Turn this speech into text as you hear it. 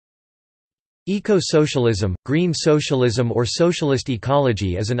Eco-socialism, green socialism or socialist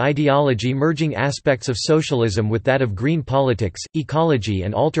ecology is an ideology merging aspects of socialism with that of green politics, ecology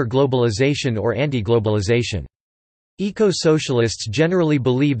and alter globalization or anti-globalization. Eco-socialists generally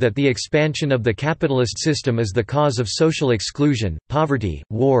believe that the expansion of the capitalist system is the cause of social exclusion, poverty,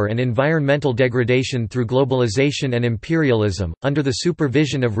 war and environmental degradation through globalization and imperialism. Under the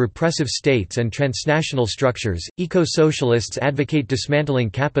supervision of repressive states and transnational structures, eco-socialists advocate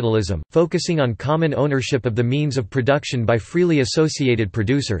dismantling capitalism, focusing on common ownership of the means of production by freely associated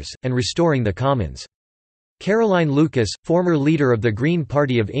producers, and restoring the commons. Caroline Lucas, former leader of the Green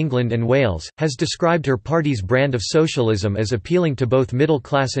Party of England and Wales, has described her party's brand of socialism as appealing to both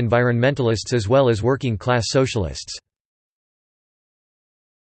middle-class environmentalists as well as working-class socialists.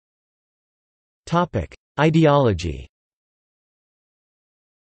 Ideology.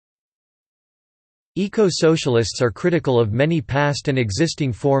 Eco-socialists are critical of many past and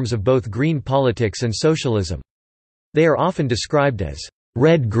existing forms of both green politics and socialism. They are often described as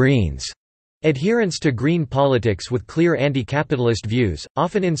 «red greens», adherents to green politics with clear anti-capitalist views,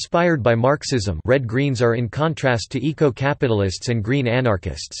 often inspired by Marxism. Red Greens are in contrast to eco-capitalists and green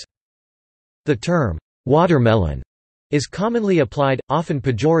anarchists. The term, watermelon, is commonly applied, often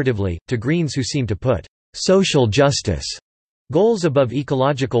pejoratively, to Greens who seem to put social justice goals above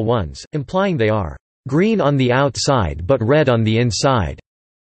ecological ones, implying they are green on the outside but red on the inside.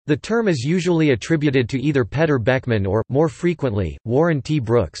 The term is usually attributed to either Peter Beckman or, more frequently, Warren T.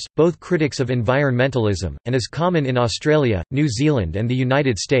 Brooks, both critics of environmentalism, and is common in Australia, New Zealand and the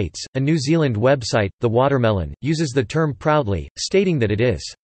United States. A New Zealand website, The Watermelon, uses the term proudly, stating that it is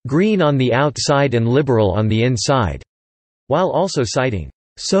green on the outside and liberal on the inside, while also citing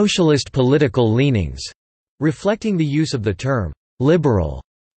socialist political leanings, reflecting the use of the term liberal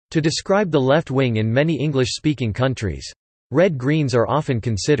to describe the left wing in many English-speaking countries. Red Greens are often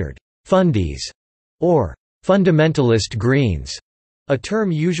considered fundies or fundamentalist Greens, a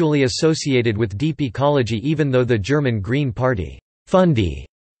term usually associated with deep ecology even though the German Green Party Fundi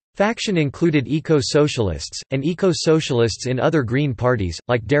faction included eco-socialists, and eco-socialists in other Green parties,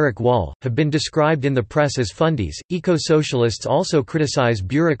 like Derek Wall, have been described in the press as fundies. Eco-socialists also criticize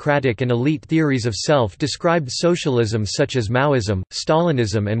bureaucratic and elite theories of self-described socialism such as Maoism,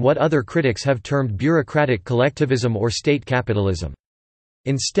 Stalinism and what other critics have termed bureaucratic collectivism or state capitalism.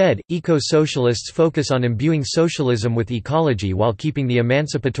 Instead, eco-socialists focus on imbuing socialism with ecology while keeping the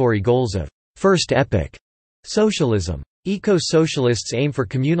emancipatory goals of first epoch socialism. Eco-socialists aim for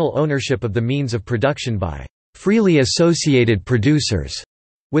communal ownership of the means of production by freely associated producers,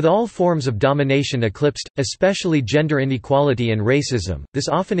 with all forms of domination eclipsed, especially gender inequality and racism. This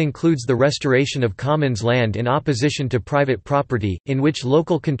often includes the restoration of commons land in opposition to private property, in which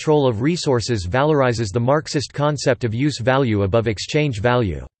local control of resources valorizes the Marxist concept of use value above exchange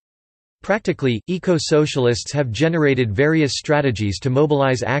value. Practically, eco-socialists have generated various strategies to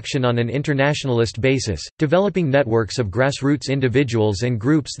mobilize action on an internationalist basis, developing networks of grassroots individuals and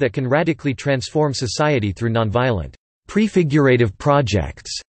groups that can radically transform society through nonviolent, prefigurative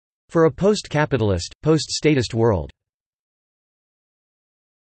projects for a post-capitalist, post-statist world.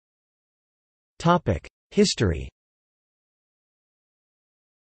 History.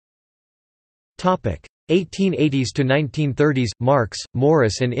 1880s to 1930s – Marx,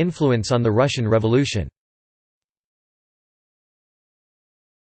 Morris and influence on the Russian Revolution.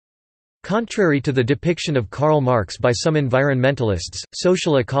 Contrary to the depiction of Karl Marx by some environmentalists,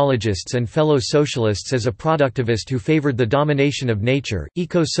 social ecologists and fellow socialists as a productivist who favored the domination of nature,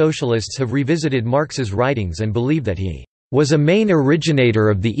 eco-socialists have revisited Marx's writings and believe that he was a main originator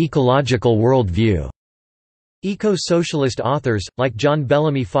of the ecological worldview. Eco-socialist authors, like John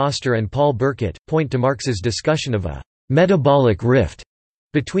Bellamy Foster and Paul Burkett, point to Marx's discussion of a «metabolic rift»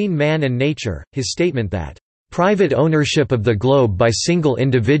 between man and nature, his statement that «private ownership of the globe by single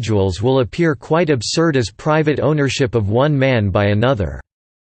individuals will appear quite absurd as private ownership of one man by another»,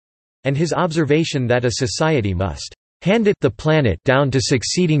 and his observation that a society must «hand it the planet down to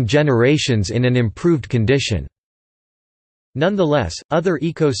succeeding generations in an improved condition». Nonetheless, other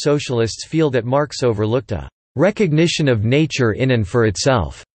eco-socialists feel that Marx overlooked a recognition of nature in and for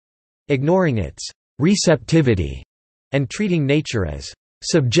itself, ignoring its receptivity, and treating nature as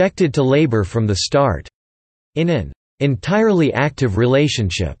subjected to labor from the start, in an entirely active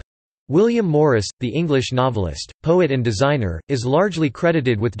relationship. William Morris, the English novelist, poet and designer, is largely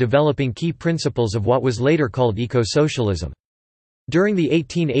credited with developing key principles of what was later called eco-socialism. During the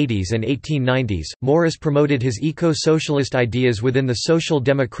 1880s and 1890s, Morris promoted his eco-socialist ideas within the Social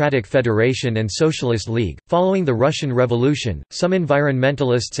Democratic Federation and Socialist League. Following the Russian Revolution, some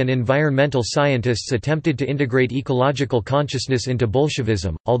environmentalists and environmental scientists attempted to integrate ecological consciousness into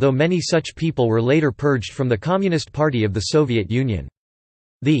Bolshevism, although many such people were later purged from the Communist Party of the Soviet Union.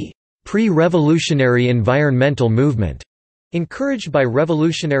 The pre-revolutionary environmental movement, encouraged by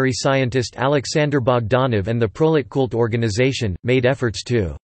revolutionary scientist Alexander Bogdanov and the Proletkult organization, made efforts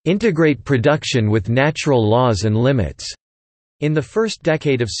to integrate production with natural laws and limits. In the first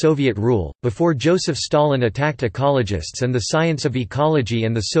decade of Soviet rule, before Joseph Stalin attacked ecologists and the science of ecology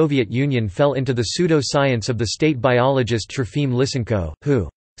and the Soviet Union fell into the pseudo-science of the state biologist Trofim Lysenko, who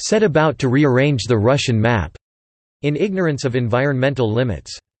set about to rearrange the Russian map in ignorance of environmental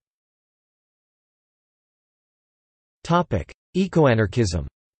limits. Eco-anarchism.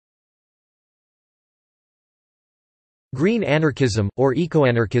 Green anarchism, or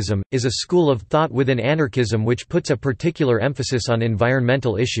eco-anarchism, is a school of thought within anarchism which puts a particular emphasis on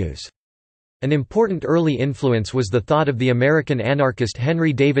environmental issues. An important early influence was the thought of the American anarchist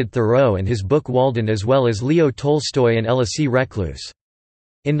Henry David Thoreau and his book Walden, as well as Leo Tolstoy and Ella C. Reclus.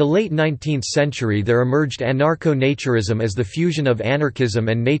 In the late 19th century there emerged anarcho-naturism as the fusion of anarchism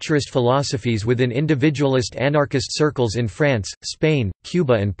and naturist philosophies within individualist anarchist circles in France, Spain,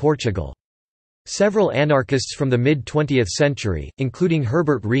 Cuba and Portugal. Several anarchists from the mid-20th century, including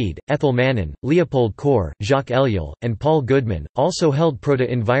Herbert Reed, Ethel Manin, Leopold Kohr, Jacques Ellul, and Paul Goodman, also held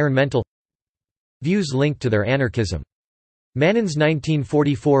proto-environmental views linked to their anarchism. Manin's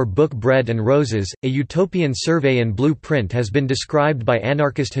 1944 book Bread and Roses, A Utopian Survey and Blueprint has been described by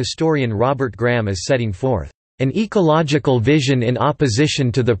anarchist historian Robert Graham as setting forth an ecological vision in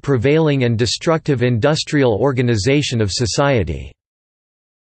opposition to the prevailing and destructive industrial organization of society.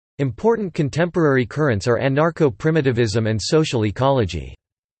 Important contemporary currents are anarcho-primitivism and social ecology.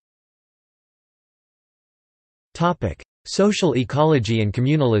 Social ecology and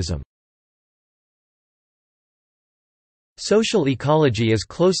communalism. Social ecology is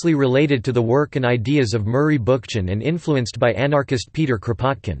closely related to the work and ideas of Murray Bookchin and influenced by anarchist Peter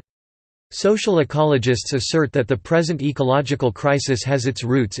Kropotkin. Social ecologists assert that the present ecological crisis has its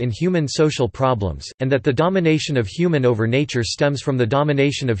roots in human social problems, and that the domination of human over nature stems from the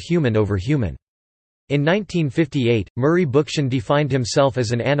domination of human over human. In 1958, Murray Bookchin defined himself as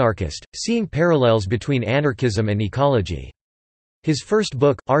an anarchist, seeing parallels between anarchism and ecology. His first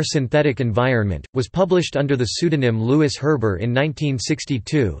book, Our Synthetic Environment, was published under the pseudonym Louis Herber in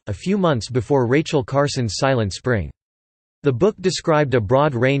 1962, a few months before Rachel Carson's Silent Spring. The book described a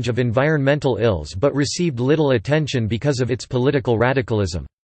broad range of environmental ills but received little attention because of its political radicalism.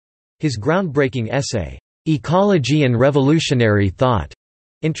 His groundbreaking essay, Ecology and Revolutionary Thought,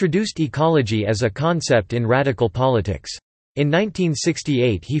 introduced ecology as a concept in radical politics. In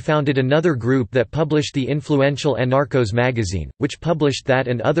 1968 he founded another group that published the influential Anarchos magazine, which published that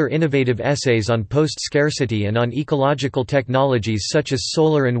and other innovative essays on post-scarcity and on ecological technologies such as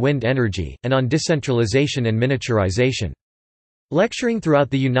solar and wind energy, and on decentralization and miniaturization. Lecturing throughout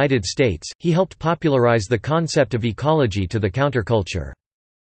the United States, he helped popularize the concept of ecology to the counterculture.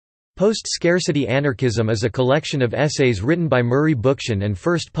 Post-scarcity anarchism is a collection of essays written by Murray Bookchin and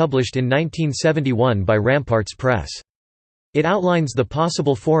first published in 1971 by Ramparts Press. It outlines the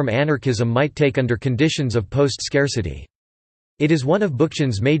possible form anarchism might take under conditions of post-scarcity. It is one of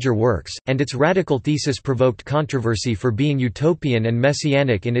Bookchin's major works, and its radical thesis provoked controversy for being utopian and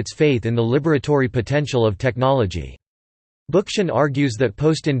messianic in its faith in the liberatory potential of technology. Bookchin argues that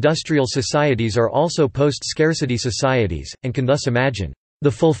post-industrial societies are also post-scarcity societies, and can thus imagine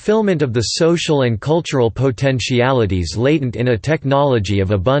the fulfillment of the social and cultural potentialities latent in a technology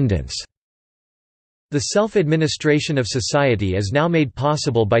of abundance. The self-administration of society is now made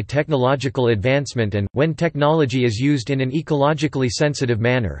possible by technological advancement and, when technology is used in an ecologically sensitive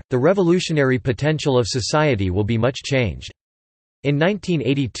manner, the revolutionary potential of society will be much changed. In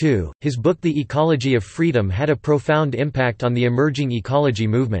 1982, his book The Ecology of Freedom had a profound impact on the emerging ecology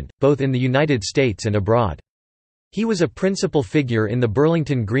movement, both in the United States and abroad. He was a principal figure in the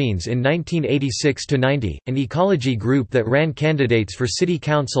Burlington Greens in 1986–90, an ecology group that ran candidates for city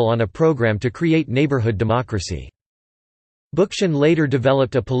council on a program to create neighborhood democracy. Bookchin later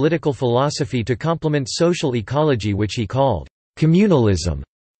developed a political philosophy to complement social ecology which he called communalism,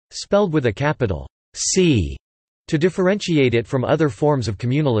 spelled with a capital C, to differentiate it from other forms of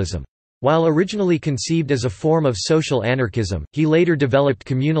communalism. While originally conceived as a form of social anarchism, he later developed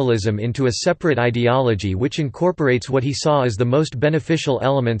communalism into a separate ideology which incorporates what he saw as the most beneficial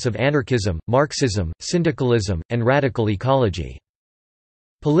elements of anarchism, Marxism, syndicalism, and radical ecology.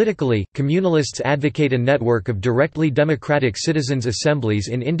 Politically, communalists advocate a network of directly democratic citizens' assemblies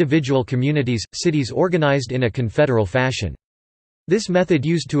in individual communities, cities organized in a confederal fashion. This method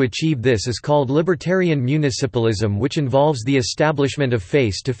used to achieve this is called libertarian municipalism, which involves the establishment of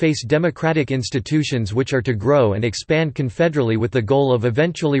face-to-face democratic institutions which are to grow and expand confederally with the goal of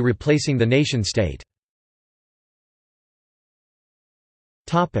eventually replacing the nation-state.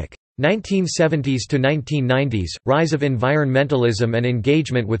 1970s to 1990s – Rise of environmentalism and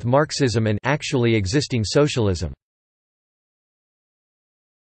engagement with Marxism and actually existing socialism.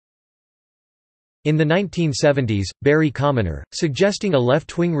 In the 1970s, Barry Commoner, suggesting a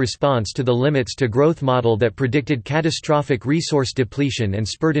left-wing response to the limits to growth model that predicted catastrophic resource depletion and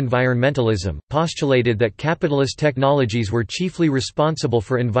spurred environmentalism, postulated that capitalist technologies were chiefly responsible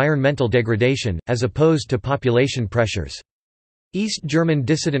for environmental degradation, as opposed to population pressures. East German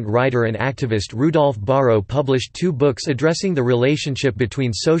dissident writer and activist Rudolf Barrow published 2 books addressing the relationship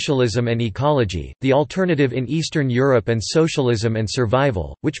between socialism and ecology, The Alternative in Eastern Europe and Socialism and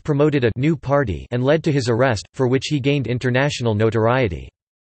Survival, which promoted a «new party» and led to his arrest, for which he gained international notoriety.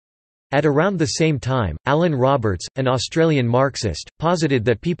 At around the same time, Alan Roberts, an Australian Marxist, posited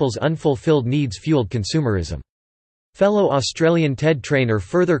that people's unfulfilled needs fueled consumerism. Fellow Australian Ted Trainer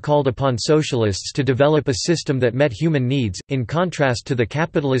further called upon socialists to develop a system that met human needs, in contrast to the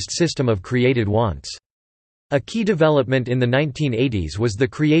capitalist system of created wants. A key development in the 1980s was the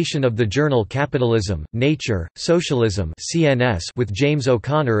creation of the journal Capitalism, Nature, Socialism (CNS) with James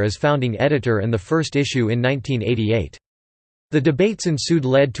O'Connor as founding editor and the first issue in 1988. The debates ensued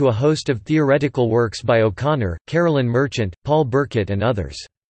led to a host of theoretical works by O'Connor, Carolyn Merchant, Paul Burkett and others.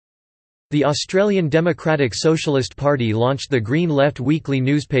 The Australian Democratic Socialist Party launched the Green Left weekly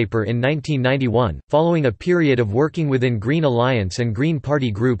newspaper in 1991, following a period of working within Green Alliance and Green Party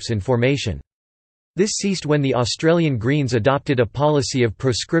groups in formation. This ceased when the Australian Greens adopted a policy of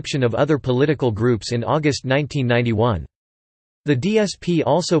proscription of other political groups in August 1991. The DSP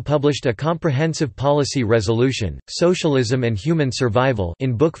also published a comprehensive policy resolution, Socialism and Human Survival,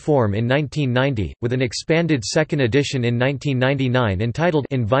 in book form in 1990, with an expanded second edition in 1999 entitled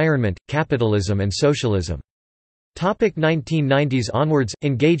Environment, Capitalism and Socialism. 1990s onwards,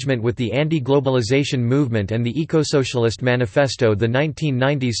 engagement with the anti-globalization movement and the Eco-socialist manifesto. The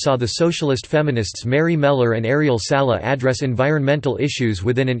 1990s saw the socialist feminists Mary Mellor and Ariel Sala address environmental issues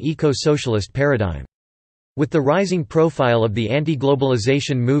within an eco-socialist paradigm. With the rising profile of the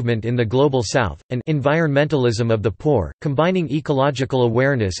anti-globalization movement in the Global South, and environmentalism of the poor, combining ecological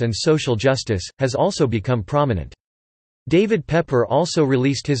awareness and social justice, has also become prominent. David Pepper also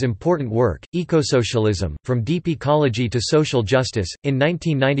released his important work, Eco-socialism, From Deep Ecology to Social Justice, in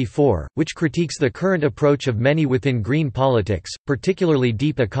 1994, which critiques the current approach of many within green politics, particularly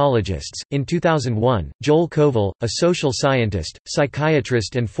deep ecologists. In 2001, Joel Koval, a social scientist,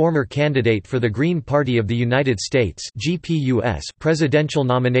 psychiatrist and former candidate for the Green Party of the United States (GPUS) presidential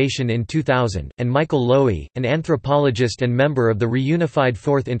nomination in 2000, and Michael Lowy, an anthropologist and member of the Reunified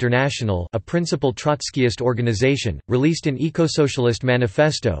Fourth International, a principal Trotskyist organization, released an Eco-socialist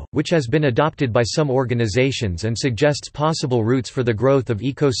manifesto, which has been adopted by some organizations and suggests possible routes for the growth of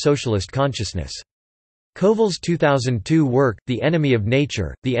eco-socialist consciousness. Koval's 2002 work, The Enemy of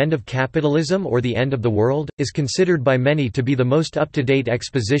Nature, The End of Capitalism or the End of the World, is considered by many to be the most up-to-date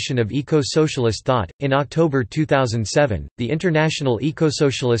exposition of eco-socialist thought. In October 2007, the International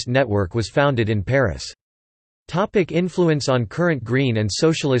Eco-Socialist Network was founded in Paris. Influence on current green and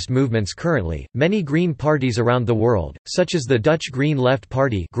socialist movements. Currently, many green parties around the world, such as the Dutch Green Left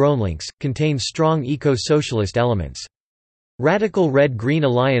Party GroenLinks, contain strong eco-socialist elements. Radical red-green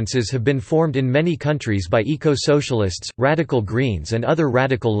alliances have been formed in many countries by eco-socialists, radical greens and other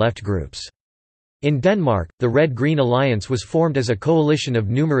radical left groups. In Denmark, the Red-Green Alliance was formed as a coalition of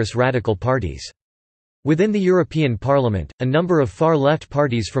numerous radical parties. Within the European Parliament, a number of far-left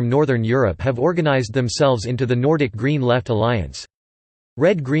parties from Northern Europe have organized themselves into the Nordic Green Left Alliance.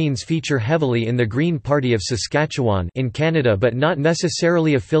 Red Greens feature heavily in the Green Party of Saskatchewan in Canada but not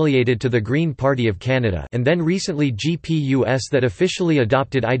necessarily affiliated to the Green Party of Canada, and then recently GPUS that officially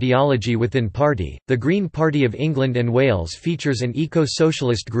adopted ideology within party. The Green Party of England and Wales features an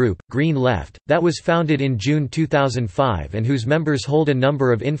eco-socialist group, Green Left, that was founded in June 2005 and whose members hold a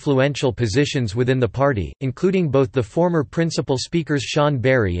number of influential positions within the party, including both the former principal speakers Sean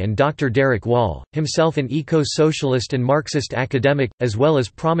Berry and Dr. Derek Wall, himself an eco-socialist and Marxist academic, as well as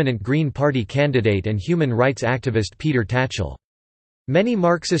prominent Green Party candidate and human rights activist Peter Tatchell. Many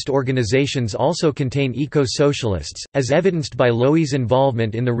Marxist organizations also contain eco-socialists, as evidenced by Lowy's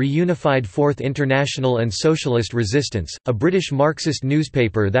involvement in the reunified Fourth International and Socialist Resistance, a British Marxist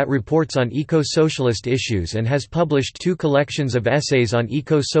newspaper that reports on eco-socialist issues and has published 2 collections of essays on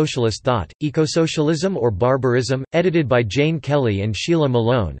eco-socialist thought, Eco-socialism or Barbarism, edited by Jane Kelly and Sheila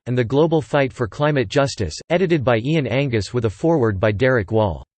Malone, and The Global Fight for Climate Justice, edited by Ian Angus with a foreword by Derek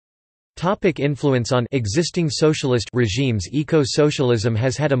Wall. Influence on existing socialist regimes. Eco-socialism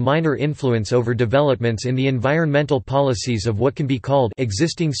has had a minor influence over developments in the environmental policies of what can be called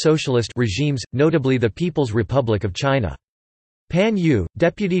existing socialist regimes, notably the People's Republic of China. Pan Yu,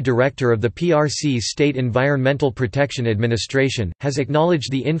 deputy director of the PRC's State Environmental Protection Administration, has acknowledged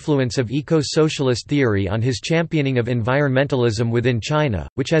the influence of eco-socialist theory on his championing of environmentalism within China,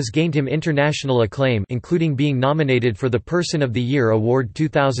 which has gained him international acclaim, including being nominated for the Person of the Year Award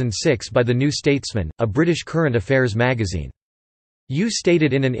 2006 by The New Statesman, a British current affairs magazine. Yu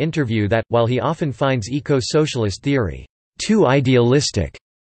stated in an interview that, while he often finds eco-socialist theory too idealistic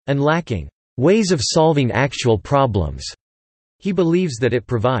and lacking ways of solving actual problems, he believes that it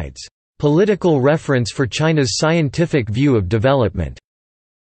provides political reference for China's scientific view of development,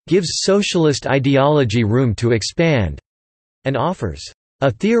 gives socialist ideology room to expand, and offers a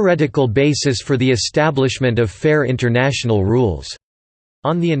theoretical basis for the establishment of fair international rules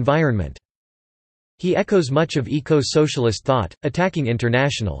on the environment. He echoes much of eco-socialist thought, attacking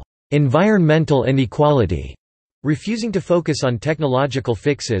international environmental inequality, refusing to focus on technological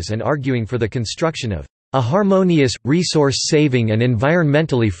fixes and arguing for the construction of a harmonious, resource-saving and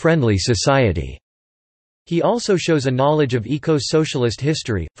environmentally friendly society. He also shows a knowledge of eco-socialist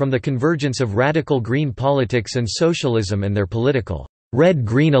history, from the convergence of radical green politics and socialism and their political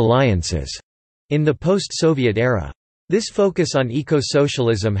red-green alliances in the post-Soviet era. This focus on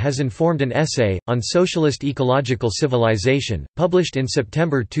eco-socialism has informed an essay, on socialist ecological civilization, published in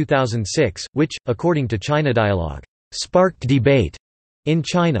September 2006, which, according to China Dialogue, sparked debate in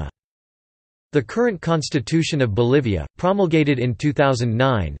China. The current constitution of Bolivia, promulgated in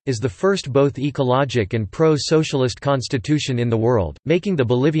 2009, is the first both ecologic and pro-socialist constitution in the world, making the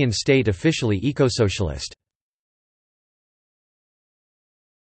Bolivian state officially eco-socialist.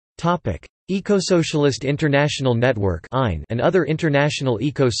 Eco-Socialist International Network and other international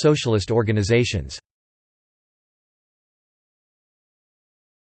eco-socialist organizations.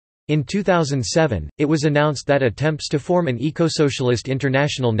 In 2007, it was announced that attempts to form an Eco-Socialist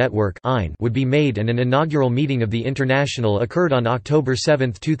International Network would be made, and an inaugural meeting of the International occurred on October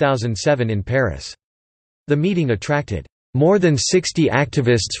 7, 2007 in Paris. The meeting attracted more than 60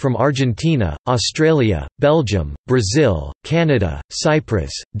 activists from Argentina, Australia, Belgium, Brazil, Canada,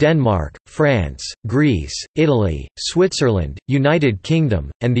 Cyprus, Denmark, France, Greece, Italy, Switzerland, United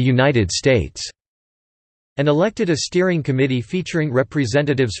Kingdom, and the United States, and elected a steering committee featuring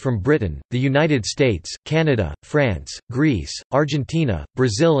representatives from Britain, the United States, Canada, France, Greece, Argentina,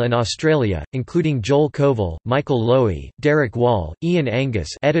 Brazil and Australia, including Joel Koval, Michael Lowy, Derek Wall, Ian Angus,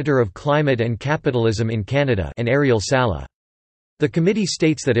 editor of Climate and Capitalism in Canada, and Ariel Sala. The committee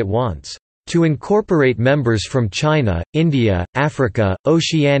states that it wants to incorporate members from China, India, Africa,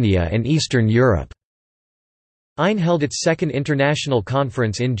 Oceania and Eastern Europe. EIN held its second international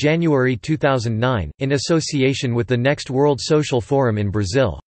conference in January 2009, in association with the Next World Social Forum in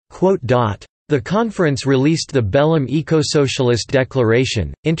Brazil. The conference released the Belém Eco-Socialist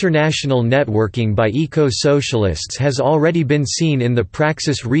Declaration. International networking by eco-socialists has already been seen in the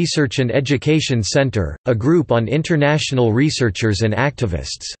Praxis Research and Education Center, a group on international researchers and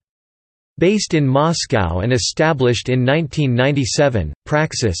activists. Based in Moscow and established in 1997,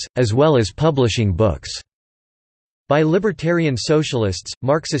 Praxis, as well as publishing books by libertarian socialists,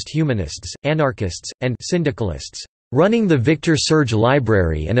 Marxist humanists, anarchists, and syndicalists. Running the Victor Serge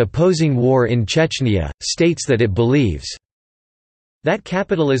Library and opposing war in Chechnya, states that it believes that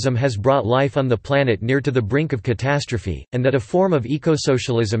capitalism has brought life on the planet near to the brink of catastrophe, and that a form of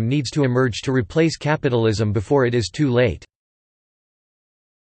eco-socialism needs to emerge to replace capitalism before it is too late.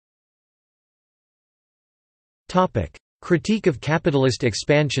 Critique of capitalist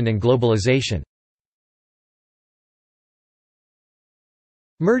expansion and globalization.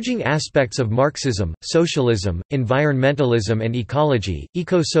 Merging aspects of Marxism, socialism, environmentalism and ecology,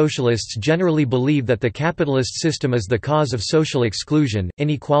 eco-socialists generally believe that the capitalist system is the cause of social exclusion,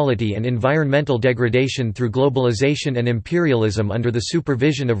 inequality and environmental degradation through globalization and imperialism under the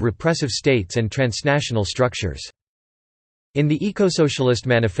supervision of repressive states and transnational structures. In the Eco-Socialist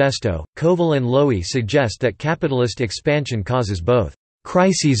Manifesto, Koval and Lowy suggest that capitalist expansion causes both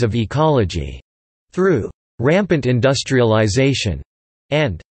crises of ecology through rampant industrialization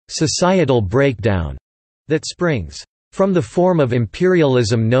and societal breakdown that springs from the form of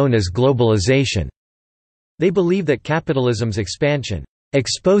imperialism known as globalization. They believe that capitalism's expansion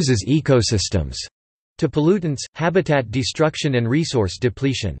exposes ecosystems to pollutants, habitat destruction and resource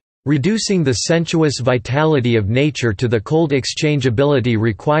depletion, reducing the sensuous vitality of nature to the cold exchangeability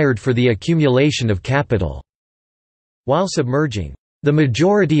required for the accumulation of capital, while submerging the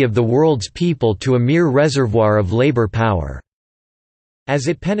majority of the world's people to a mere reservoir of labor power, as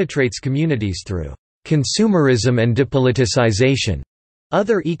it penetrates communities through consumerism and depoliticization.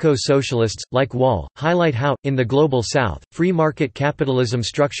 Other eco-socialists, like Wall, highlight how, in the Global South, free market capitalism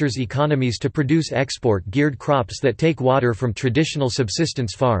structures economies to produce export-geared crops that take water from traditional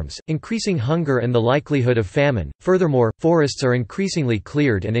subsistence farms, increasing hunger and the likelihood of famine. Furthermore, forests are increasingly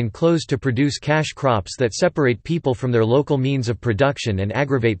cleared and enclosed to produce cash crops that separate people from their local means of production and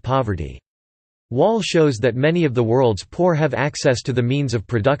aggravate poverty. Wall shows that many of the world's poor have access to the means of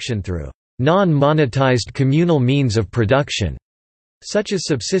production through non-monetized communal means of production, such as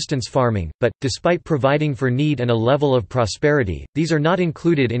subsistence farming, but, despite providing for need and a level of prosperity, these are not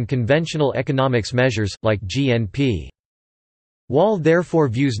included in conventional economics measures, like GNP. Wall therefore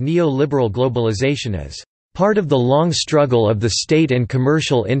views neoliberal globalization as part of the long struggle of the state and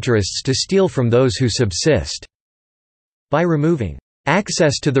commercial interests to steal from those who subsist, by removing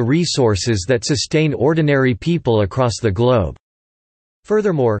access to the resources that sustain ordinary people across the globe.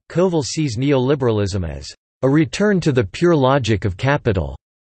 Furthermore, Koval sees neoliberalism as a return to the pure logic of capital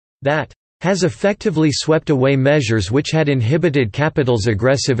that has effectively swept away measures which had inhibited capital's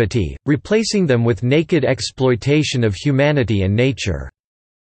aggressivity, replacing them with naked exploitation of humanity and nature.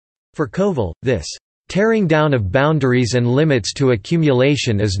 For Koval, this tearing down of boundaries and limits to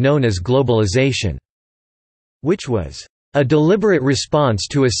accumulation is known as globalization, which was a deliberate response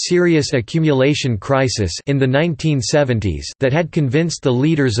to a serious accumulation crisis in the 1970s that had convinced the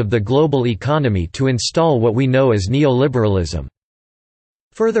leaders of the global economy to install what we know as neoliberalism.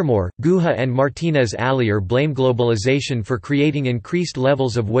 Furthermore, Guha and Martinez-Alier blame globalization for creating increased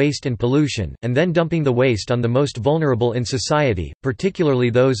levels of waste and pollution, and then dumping the waste on the most vulnerable in society, particularly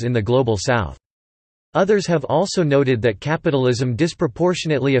those in the Global South. Others have also noted that capitalism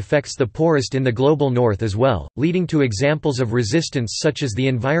disproportionately affects the poorest in the Global North as well, leading to examples of resistance such as the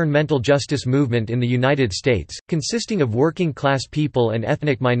environmental justice movement in the United States, consisting of working-class people and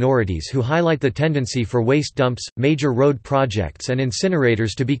ethnic minorities who highlight the tendency for waste dumps, major road projects and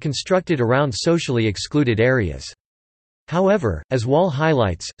incinerators to be constructed around socially excluded areas. However, as Wall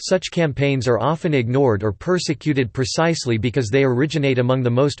highlights, such campaigns are often ignored or persecuted precisely because they originate among the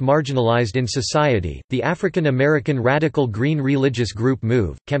most marginalized in society. The African American radical Green religious group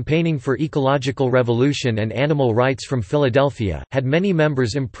MOVE, campaigning for ecological revolution and animal rights from Philadelphia, had many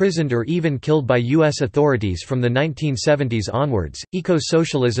members imprisoned or even killed by U.S. authorities from the 1970s onwards.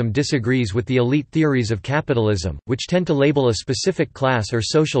 Eco-socialism disagrees with the elite theories of capitalism, which tend to label a specific class or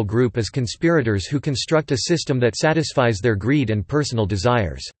social group as conspirators who construct a system that satisfies their greed and personal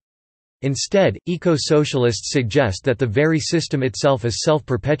desires. Instead, eco-socialists suggest that the very system itself is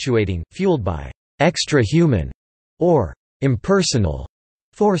self-perpetuating, fueled by extra-human or impersonal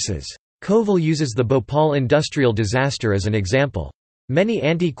forces. Koval uses the Bhopal industrial disaster as an example. Many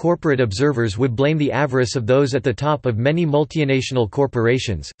anti-corporate observers would blame the avarice of those at the top of many multinational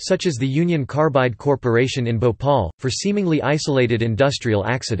corporations, such as the Union Carbide Corporation in Bhopal, for seemingly isolated industrial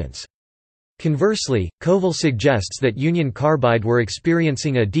accidents. Conversely, Koval suggests that Union Carbide were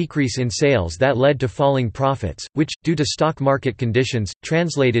experiencing a decrease in sales that led to falling profits, which, due to stock market conditions,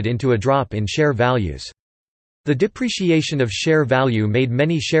 translated into a drop in share values. The depreciation of share value made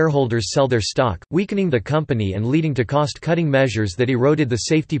many shareholders sell their stock, weakening the company and leading to cost-cutting measures that eroded the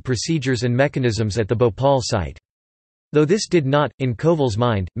safety procedures and mechanisms at the Bhopal site. Though this did not, in Koval's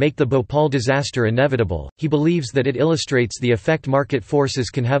mind, make the Bhopal disaster inevitable, he believes that it illustrates the effect market forces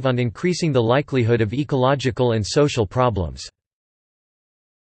can have on increasing the likelihood of ecological and social problems.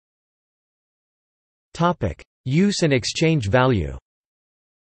 Use and exchange value.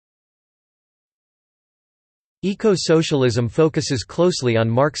 Eco-socialism focuses closely on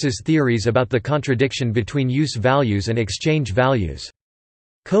Marx's theories about the contradiction between use values and exchange values.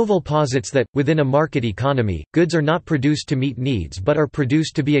 Koval posits that, within a market economy, goods are not produced to meet needs but are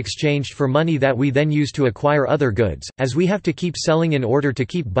produced to be exchanged for money that we then use to acquire other goods. As we have to keep selling in order to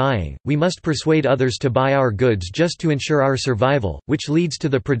keep buying, we must persuade others to buy our goods just to ensure our survival, which leads to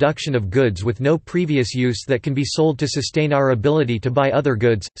the production of goods with no previous use that can be sold to sustain our ability to buy other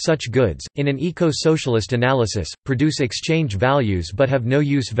goods. Such goods, in an eco-socialist analysis, produce exchange values but have no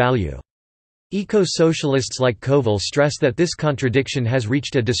use value. Eco-socialists like Koval stress that this contradiction has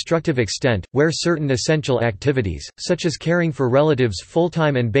reached a destructive extent, where certain essential activities, such as caring for relatives'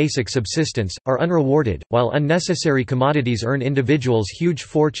 full-time and basic subsistence, are unrewarded, while unnecessary commodities earn individuals huge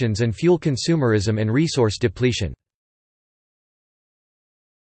fortunes and fuel consumerism and resource depletion.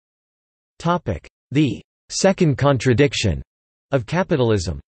 The second contradiction of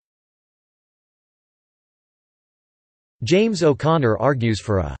capitalism. James O'Connor argues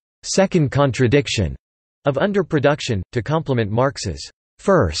for a second contradiction of underproduction, to complement Marx's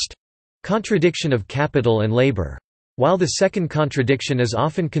first contradiction of capital and labor. While the second contradiction is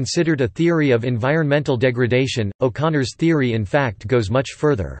often considered a theory of environmental degradation, O'Connor's theory in fact goes much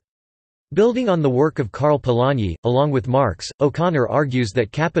further. Building on the work of Karl Polanyi, along with Marx, O'Connor argues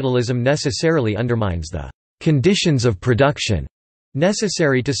that capitalism necessarily undermines the conditions of production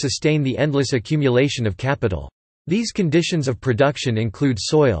necessary to sustain the endless accumulation of capital. These conditions of production include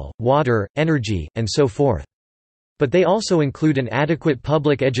soil, water, energy, and so forth. But they also include an adequate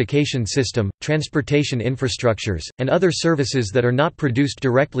public education system, transportation infrastructures, and other services that are not produced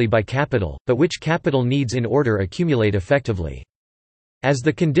directly by capital, but which capital needs in order to accumulate effectively. As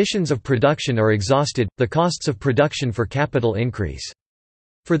the conditions of production are exhausted, the costs of production for capital increase.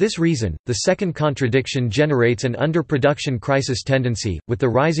 For this reason, the second contradiction generates an underproduction crisis tendency, with the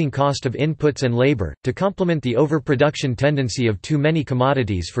rising cost of inputs and labor, to complement the overproduction tendency of too many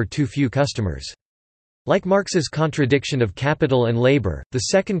commodities for too few customers. Like Marx's contradiction of capital and labor, the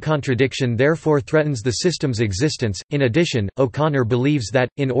second contradiction therefore threatens the system's existence. In addition, O'Connor believes that,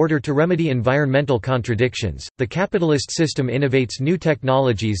 in order to remedy environmental contradictions, the capitalist system innovates new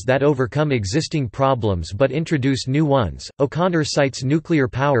technologies that overcome existing problems but introduce new ones. O'Connor cites nuclear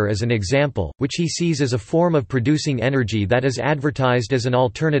power as an example, which he sees as a form of producing energy that is advertised as an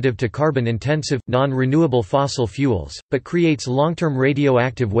alternative to carbon-intensive, non-renewable fossil fuels, but creates long-term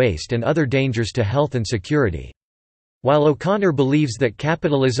radioactive waste and other dangers to health and security. While O'Connor believes that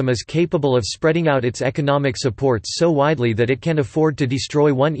capitalism is capable of spreading out its economic supports so widely that it can afford to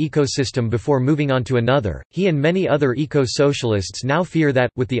destroy one ecosystem before moving on to another, he and many other eco-socialists now fear that,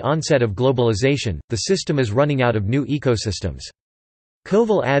 with the onset of globalization, the system is running out of new ecosystems.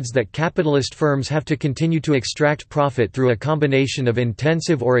 Koval adds that capitalist firms have to continue to extract profit through a combination of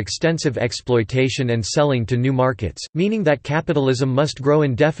intensive or extensive exploitation and selling to new markets, meaning that capitalism must grow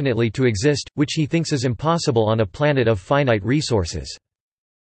indefinitely to exist, which he thinks is impossible on a planet of finite resources.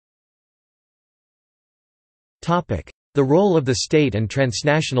 The role of the state and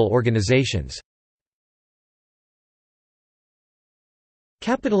transnational organizations.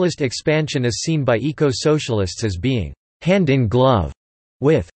 Capitalist expansion is seen by eco-socialists as being hand in glove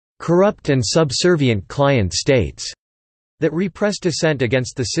with corrupt and subservient client states that repress dissent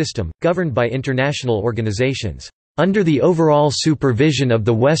against the system, governed by international organizations, under the overall supervision of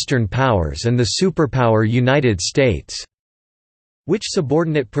the Western powers and the superpower United States, which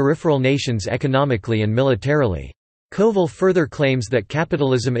subordinate peripheral nations economically and militarily. Koval further claims that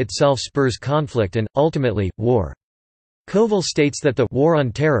capitalism itself spurs conflict and, ultimately, war. Koval states that the war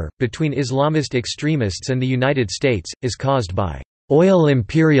on terror, between Islamist extremists and the United States, is caused by oil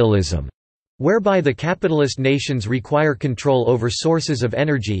imperialism, whereby the capitalist nations require control over sources of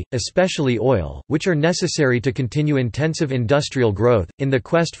energy, especially oil, which are necessary to continue intensive industrial growth. In the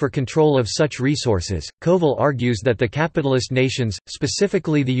quest for control of such resources, Koval argues that the capitalist nations,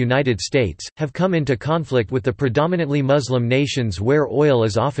 specifically the United States, have come into conflict with the predominantly Muslim nations where oil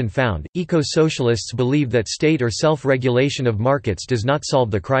is often found. Eco-socialists believe that state or self-regulation of markets does not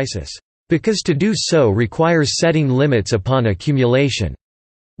solve the crisis, because to do so requires setting limits upon accumulation,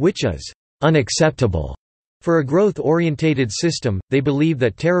 which is unacceptable. For a growth-orientated system, they believe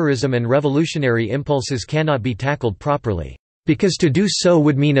that terrorism and revolutionary impulses cannot be tackled properly, because to do so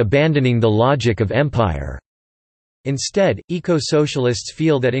would mean abandoning the logic of empire. Instead, eco-socialists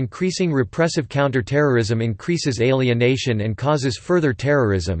feel that increasing repressive counter-terrorism increases alienation and causes further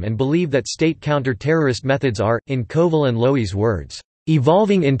terrorism and believe that state counter-terrorist methods are, in Koval and Lowy's words,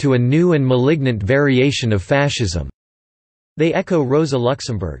 evolving into a new and malignant variation of fascism. They echo Rosa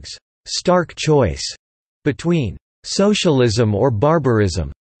Luxemburg's stark choice between socialism or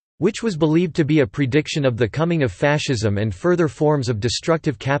barbarism, which was believed to be a prediction of the coming of fascism and further forms of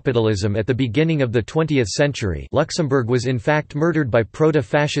destructive capitalism at the beginning of the 20th century. Luxemburg was in fact murdered by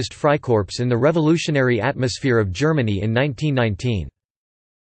proto-fascist Freikorps in the revolutionary atmosphere of Germany in 1919.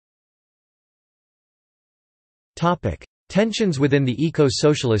 Tensions within the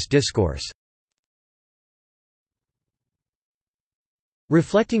eco-socialist discourse.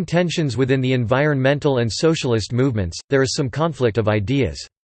 Reflecting tensions within the environmental and socialist movements, there is some conflict of ideas.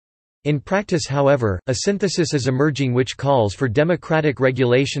 In practice, however, a synthesis is emerging which calls for democratic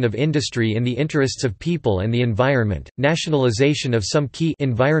regulation of industry in the interests of people and the environment, nationalization of some key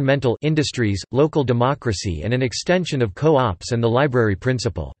environmental industries, local democracy, and an extension of co-ops and the library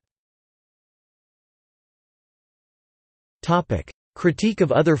principle. Topic: Critique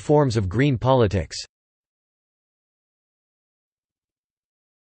of other forms of green politics.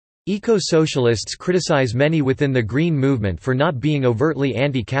 Eco-socialists criticize many within the Green movement for not being overtly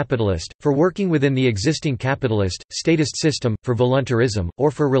anti-capitalist, for working within the existing capitalist, statist system, for voluntarism,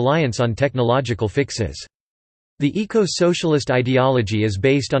 or for reliance on technological fixes. The eco-socialist ideology is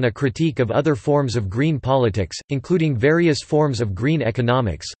based on a critique of other forms of green politics, including various forms of green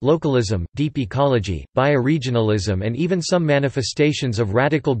economics, localism, deep ecology, bioregionalism, and even some manifestations of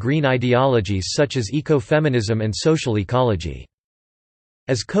radical green ideologies such as ecofeminism and social ecology.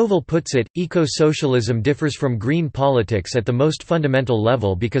 As Koval puts it, eco-socialism differs from green politics at the most fundamental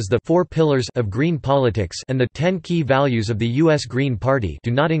level because the 4 pillars of green politics and the 10 key values of the U.S. Green Party do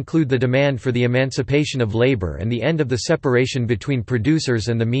not include the demand for the emancipation of labor and the end of the separation between producers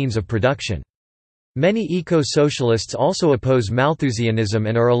and the means of production. Many eco-socialists also oppose Malthusianism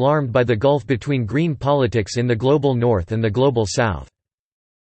and are alarmed by the gulf between green politics in the global north and the global south.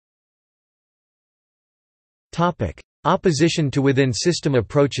 Opposition to within-system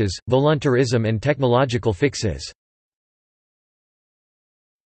approaches, voluntarism and technological fixes.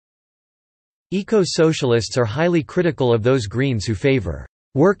 Eco-socialists are highly critical of those Greens who favor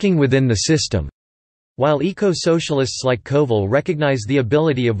working within the system, while eco-socialists like Koval recognize the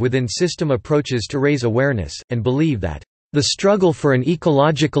ability of within-system approaches to raise awareness, and believe that the struggle for an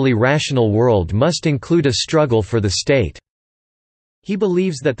ecologically rational world must include a struggle for the state. He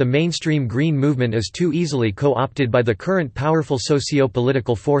believes that the mainstream Green movement is too easily co-opted by the current powerful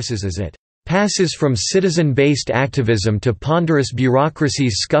socio-political forces as it passes from citizen-based activism to ponderous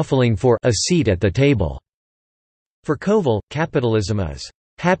bureaucracies scuffling for a seat at the table. For Koval, capitalism is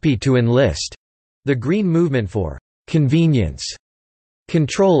happy to enlist the Green movement for convenience,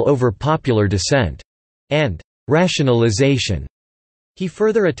 control over popular dissent, and rationalization. He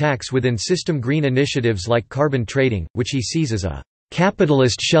further attacks within-system green initiatives like carbon trading, which he sees as a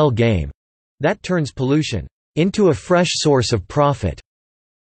capitalist shell game that turns pollution into a fresh source of profit.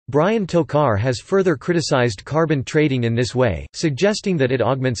 Brian Tokar has further criticized carbon trading in this way, suggesting that it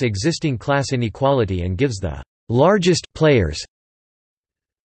augments existing class inequality and gives the largest players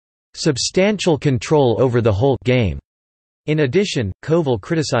substantial control over the whole game. In addition, Koval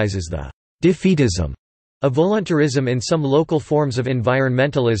criticizes the defeatism of voluntarism in some local forms of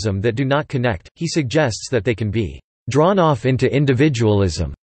environmentalism that do not connect. He suggests that they can be drawn off into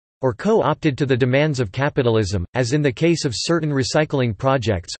individualism, or co-opted to the demands of capitalism, as in the case of certain recycling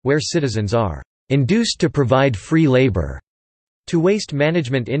projects, where citizens are induced to provide free labor to waste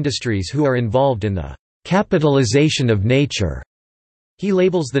management industries who are involved in the capitalization of nature. He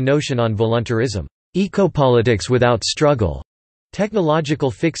labels the notion on voluntarism, ecopolitics without struggle.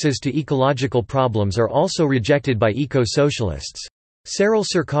 Technological fixes to ecological problems are also rejected by eco-socialists. Cyril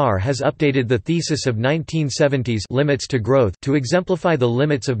Sarkar has updated the thesis of 1970s limits to growth to exemplify the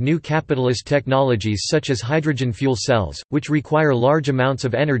limits of new capitalist technologies such as hydrogen fuel cells, which require large amounts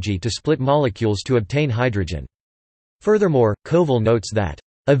of energy to split molecules to obtain hydrogen. Furthermore, Koval notes that,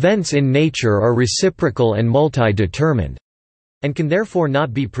 "...events in nature are reciprocal and multi-determined, and can therefore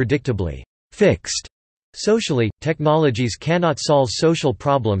not be predictably fixed. Socially, technologies cannot solve social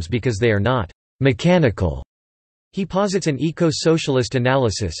problems because they are not mechanical." He posits an eco-socialist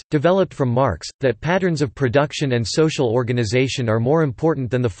analysis, developed from Marx, that patterns of production and social organization are more important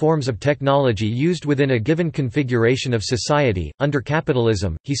than the forms of technology used within a given configuration of society. Under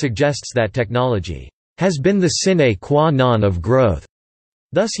capitalism, he suggests that technology has been the sine qua non of growth.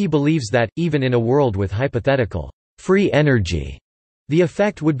 Thus he believes that, even in a world with hypothetical free energy, the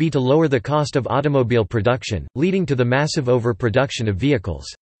effect would be to lower the cost of automobile production, leading to the massive overproduction of vehicles,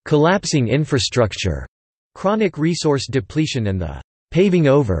 collapsing infrastructure, chronic resource depletion and the paving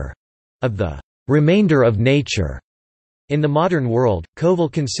over of the remainder of nature. In the modern world,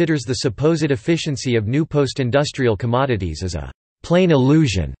 Koval considers the supposed efficiency of new post-industrial commodities as a plain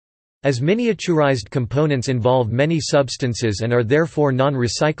illusion, as miniaturized components involve many substances and are therefore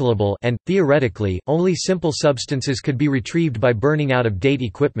non-recyclable and, theoretically, only simple substances could be retrieved by burning out-of-date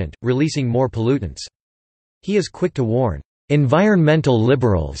equipment, releasing more pollutants. He is quick to warn environmental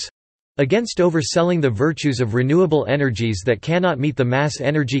liberals against overselling the virtues of renewable energies that cannot meet the mass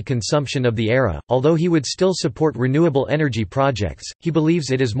energy consumption of the era. Although he would still support renewable energy projects, he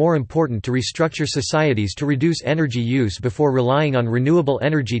believes it is more important to restructure societies to reduce energy use before relying on renewable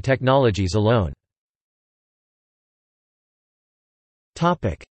energy technologies alone.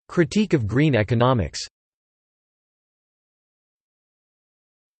 Topic: Critique of green economics.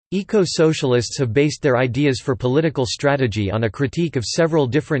 Eco-socialists have based their ideas for political strategy on a critique of several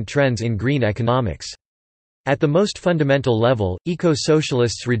different trends in green economics. At the most fundamental level,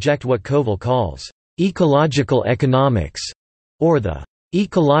 eco-socialists reject what Koval calls ecological economics, or the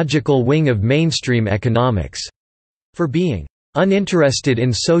ecological wing of mainstream economics, for being uninterested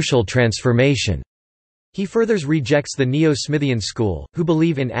in social transformation. He further rejects the neo-Smithian school, who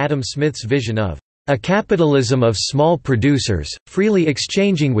believe in Adam Smith's vision of a capitalism of small producers, freely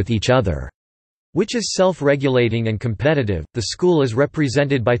exchanging with each other, which is self-regulating and competitive. The school is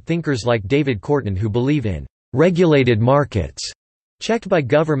represented by thinkers like David Korten who believe in regulated markets, checked by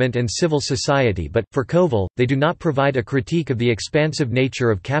government and civil society, but, for Koval, they do not provide a critique of the expansive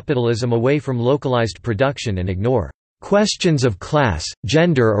nature of capitalism away from localized production and ignore questions of class,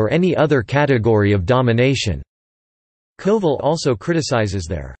 gender or any other category of domination. Koval also criticizes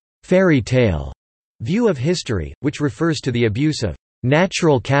their fairy tale view of history, which refers to the abuse of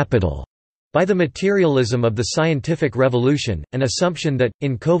natural capital by the materialism of the scientific revolution, an assumption that,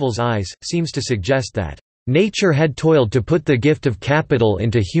 in Koval's eyes, seems to suggest that nature had toiled to put the gift of capital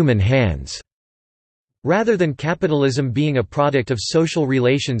into human hands. Rather than capitalism being a product of social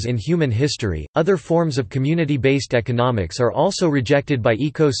relations in human history, other forms of community-based economics are also rejected by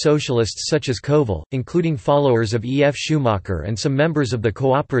eco-socialists such as Koval, including followers of E. F. Schumacher and some members of the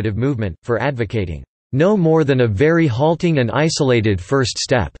cooperative movement, for advocating no more than a very halting and isolated first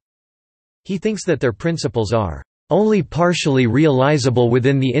step. He thinks that their principles are only partially realizable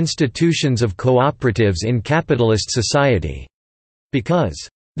within the institutions of cooperatives in capitalist society, because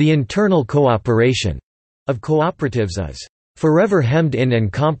the internal cooperation of cooperatives is forever hemmed in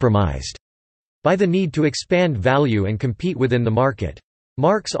and compromised by the need to expand value and compete within the market.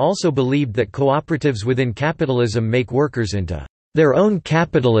 Marx also believed that cooperatives within capitalism make workers into their own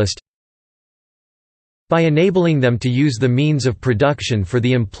capitalist by enabling them to use the means of production for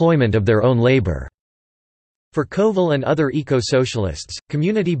the employment of their own labor. For Koval and other eco-socialists,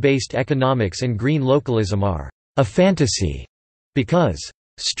 community-based economics and green localism are a fantasy, because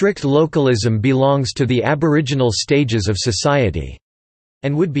strict localism belongs to the aboriginal stages of society,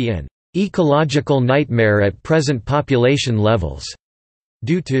 and would be an ecological nightmare at present population levels,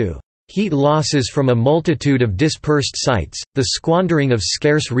 due to heat losses from a multitude of dispersed sites, the squandering of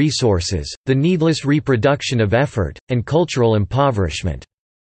scarce resources, the needless reproduction of effort, and cultural impoverishment.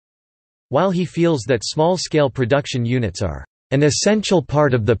 While he feels that small-scale production units are an essential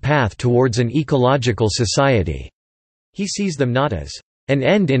part of the path towards an ecological society, he sees them not as an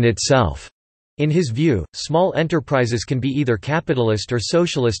end in itself. In his view, small enterprises can be either capitalist or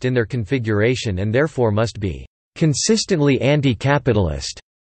socialist in their configuration and therefore must be consistently anti-capitalist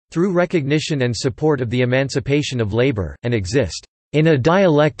through recognition and support of the emancipation of labor, and exist in a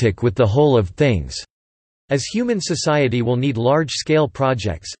dialectic with the whole of things. As human society will need large-scale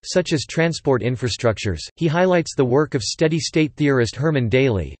projects, such as transport infrastructures, he highlights the work of steady-state theorist Herman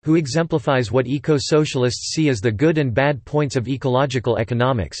Daly, who exemplifies what eco-socialists see as the good and bad points of ecological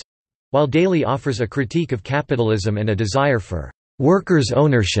economics, while Daly offers a critique of capitalism and a desire for workers'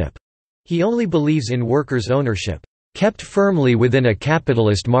 ownership. He only believes in workers' ownership kept firmly within a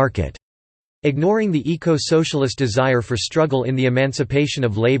capitalist market, ignoring the eco-socialist desire for struggle in the emancipation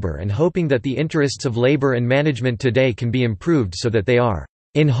of labor and hoping that the interests of labor and management today can be improved so that they are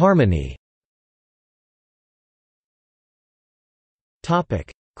in harmony.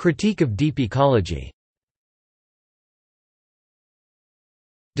 Critique of deep ecology.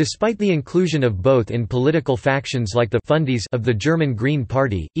 Despite the inclusion of both in political factions like the Fundies of the German Green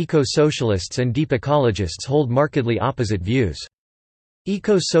Party, eco-socialists and deep ecologists hold markedly opposite views.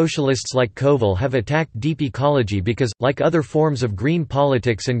 Eco-socialists like Koval have attacked deep ecology because, like other forms of green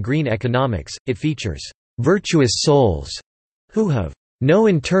politics and green economics, it features virtuous souls who have no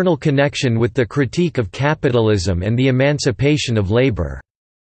internal connection with the critique of capitalism and the emancipation of labor.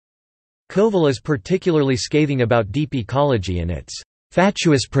 Koval is particularly scathing about deep ecology and its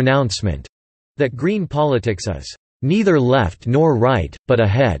fatuous pronouncement that green politics is neither left nor right, but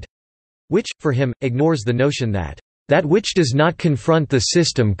ahead, which, for him, ignores the notion that which does not confront the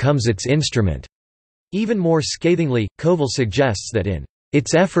system comes its instrument. Even more scathingly, Koval suggests that in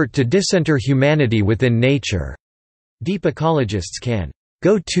its effort to disenter humanity within nature, deep ecologists can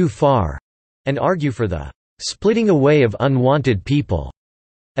go too far and argue for the splitting away of unwanted people,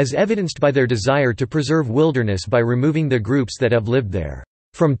 as evidenced by their desire to preserve wilderness by removing the groups that have lived there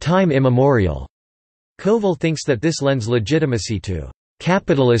from time immemorial. Koval thinks that this lends legitimacy to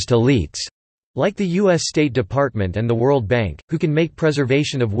capitalist elites, like the U.S. State Department and the World Bank, who can make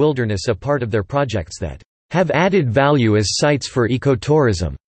preservation of wilderness a part of their projects that have added value as sites for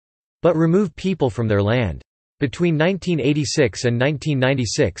ecotourism. but remove people from their land. Between 1986 and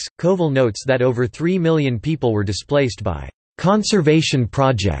 1996, Koval notes that over 3 million people were displaced by conservation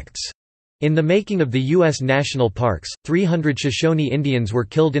projects. In the making of the U.S. national parks, 300 Shoshone Indians were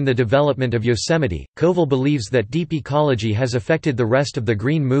killed in the development of Yosemite. Koval believes that deep ecology has affected the rest of the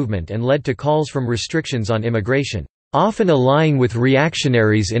Green Movement and led to calls from restrictions on immigration, often allying with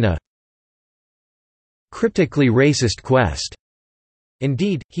reactionaries in a cryptically racist quest.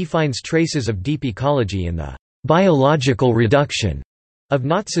 Indeed, he finds traces of deep ecology in the biological reduction of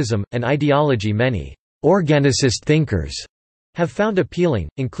Nazism, an ideology many organicist thinkers have found appealing,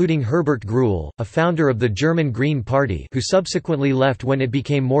 including Herbert Gruhl, a founder of the German Green Party who subsequently left when it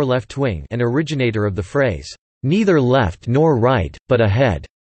became more left-wing and originator of the phrase, "neither left nor right, but ahead."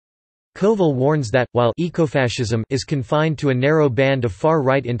 Koval warns that, while ecofascism is confined to a narrow band of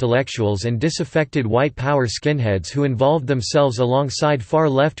far-right intellectuals and disaffected white power skinheads who involved themselves alongside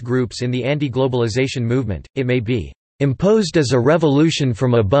far-left groups in the anti-globalization movement, it may be imposed as a revolution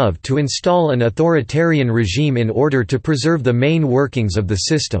from above to install an authoritarian regime in order to preserve the main workings of the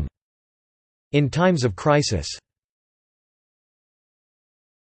system in times of crisis.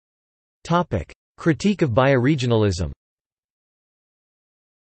 Critique of bioregionalism.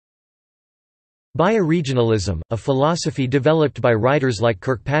 Bioregionalism, a philosophy developed by writers like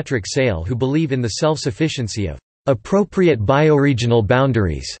Kirkpatrick Sale who believe in the self-sufficiency of appropriate bioregional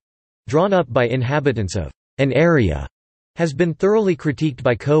boundaries drawn up by inhabitants of an area, has been thoroughly critiqued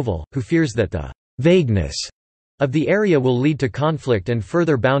by Koval, who fears that the vagueness of the area will lead to conflict and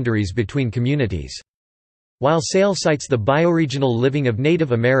further boundaries between communities. While Sale cites the bioregional living of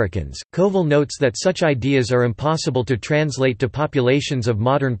Native Americans, Koval notes that such ideas are impossible to translate to populations of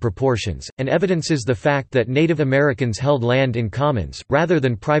modern proportions, and evidences the fact that Native Americans held land in commons, rather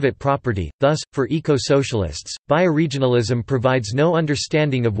than private property. Thus, for eco-socialists, bioregionalism provides no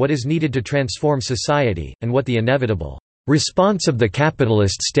understanding of what is needed to transform society, and what the inevitable response of the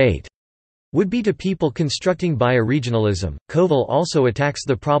capitalist state would be to people constructing bioregionalism. Koval also attacks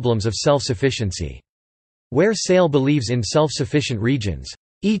the problems of self-sufficiency. Where Sale believes in self-sufficient regions,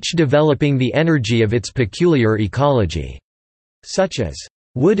 each developing the energy of its peculiar ecology, such as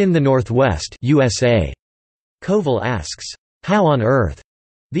wood in the Northwest USA, Koval asks, how on earth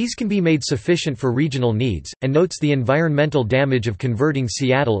these can be made sufficient for regional needs, and notes the environmental damage of converting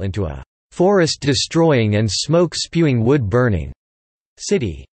Seattle into a forest-destroying and smoke-spewing wood-burning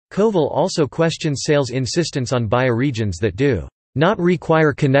city. Koval also questions Sale's insistence on bioregions that do not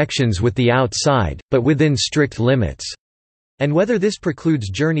require connections with the outside, but within strict limits, and whether this precludes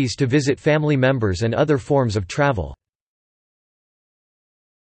journeys to visit family members and other forms of travel.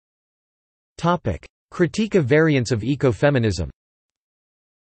 Critique of variants of ecofeminism.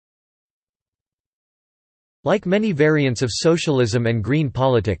 Like many variants of socialism and green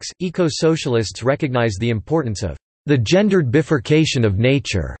politics, eco-socialists recognize the importance of the gendered bifurcation of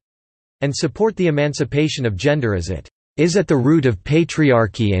nature, and support the emancipation of gender as it is at the root of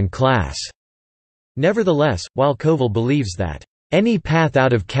patriarchy and class. Nevertheless, while Koval believes that any path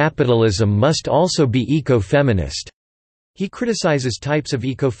out of capitalism must also be eco-feminist, he criticizes types of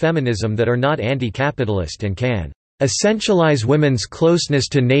ecofeminism that are not anti-capitalist and can essentialize women's closeness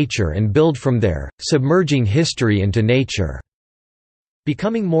to nature and build from there, submerging history into nature,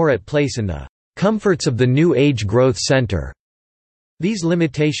 becoming more at place in the comforts of the New Age growth center. These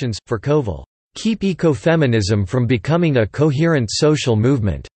limitations, for Koval, keep ecofeminism from becoming a coherent social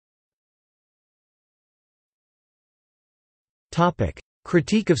movement.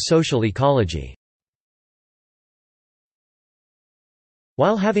 Critique of social ecology.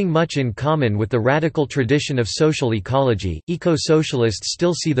 While having much in common with the radical tradition of social ecology, eco-socialists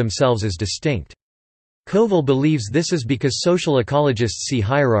still see themselves as distinct. Koval believes this is because social ecologists see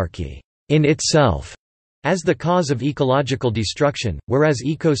hierarchy in itself as the cause of ecological destruction, whereas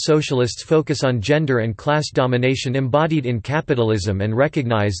eco-socialists focus on gender and class domination embodied in capitalism and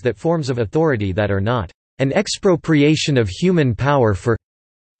recognize that forms of authority that are not an expropriation of human power for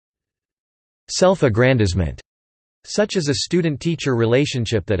self-aggrandizement, such as a student-teacher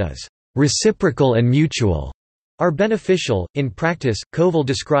relationship that is reciprocal and mutual, are beneficial. In practice, Koval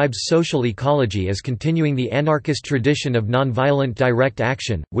describes social ecology as continuing the anarchist tradition of nonviolent direct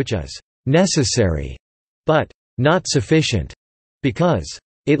action, which is necessary but not sufficient, because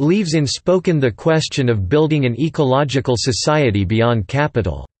it leaves unspoken the question of building an ecological society beyond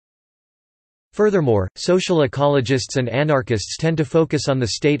capital. Furthermore, social ecologists and anarchists tend to focus on the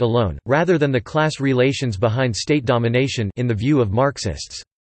state alone, rather than the class relations behind state domination in the view of Marxists.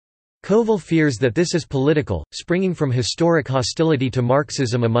 Koval fears that this is political, springing from historic hostility to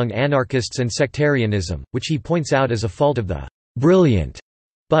Marxism among anarchists and sectarianism, which he points out as a fault of the brilliant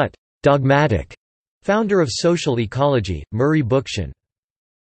but dogmatic founder of social ecology, Murray Bookchin.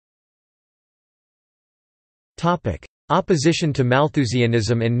 Opposition to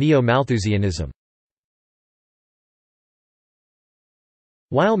Malthusianism and Neo-Malthusianism.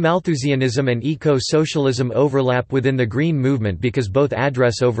 While Malthusianism and eco-socialism overlap within the Green Movement because both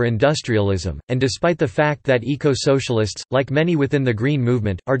address over-industrialism, and despite the fact that eco-socialists, like many within the Green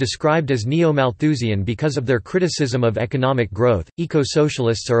Movement, are described as neo-Malthusian because of their criticism of economic growth,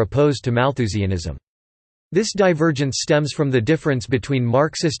 eco-socialists are opposed to Malthusianism. This divergence stems from the difference between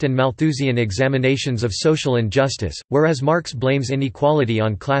Marxist and Malthusian examinations of social injustice. Whereas Marx blames inequality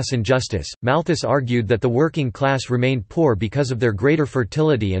on class injustice, Malthus argued that the working class remained poor because of their greater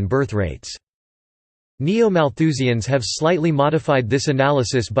fertility and birth rates. Neo-Malthusians have slightly modified this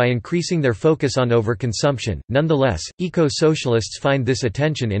analysis by increasing their focus on overconsumption. Nonetheless, eco-socialists find this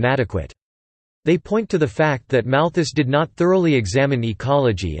attention inadequate. They point to the fact that Malthus did not thoroughly examine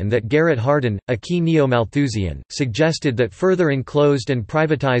ecology and that Garrett Hardin, a key neo-Malthusian, suggested that further enclosed and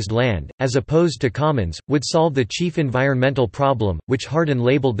privatized land, as opposed to commons, would solve the chief environmental problem, which Hardin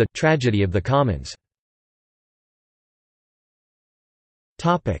labeled the tragedy of the commons.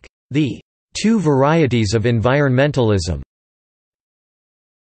 The two varieties of environmentalism.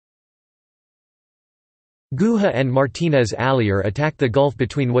 Guha and Martinez-Allier attack the gulf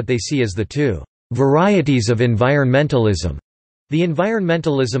between what they see as the two varieties of environmentalism. The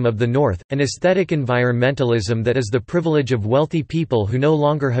environmentalism of the North, an aesthetic environmentalism that is the privilege of wealthy people who no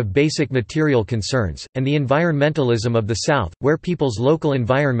longer have basic material concerns, and the environmentalism of the South, where people's local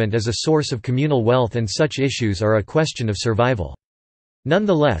environment is a source of communal wealth and such issues are a question of survival.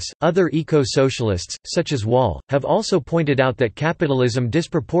 Nonetheless, other eco-socialists, such as Wall, have also pointed out that capitalism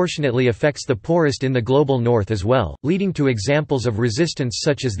disproportionately affects the poorest in the global North as well, leading to examples of resistance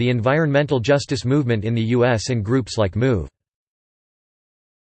such as the environmental justice movement in the US and groups like MOVE.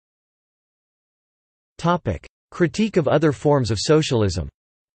 Critique of other forms of socialism.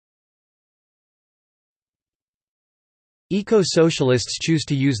 Eco-socialists choose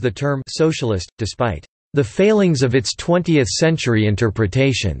to use the term socialist, despite the failings of its 20th-century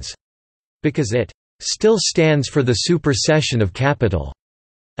interpretations, because it still stands for the supersession of capital,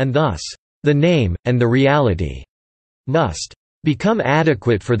 and thus, the name, and the reality, must become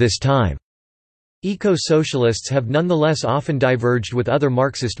adequate for this time. Eco-socialists have nonetheless often diverged with other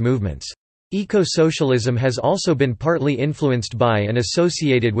Marxist movements. Eco-socialism has also been partly influenced by and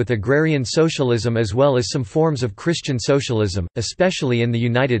associated with agrarian socialism as well as some forms of Christian socialism, especially in the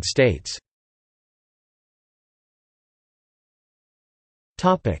United States.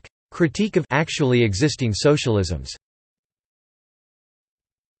 Critique of actually existing socialisms.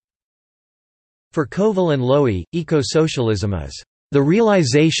 For Koval and Lowy, eco-socialism is the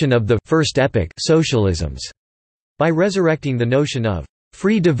realization of the first epoch socialisms, by resurrecting the notion of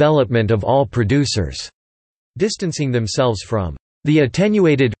free development of all producers, distancing themselves from the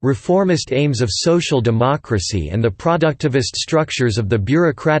attenuated, reformist aims of social democracy and the productivist structures of the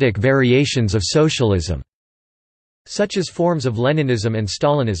bureaucratic variations of socialism, such as forms of Leninism and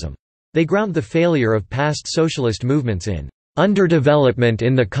Stalinism. They ground the failure of past socialist movements in underdevelopment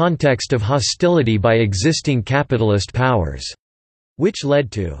in the context of hostility by existing capitalist powers, which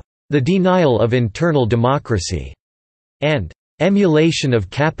led to the denial of internal democracy and emulation of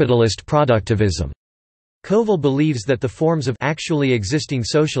capitalist productivism. Koval believes that the forms of actually existing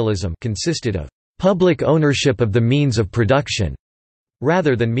socialism consisted of public ownership of the means of production,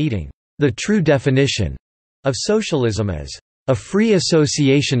 rather than meeting the true definition of socialism as a free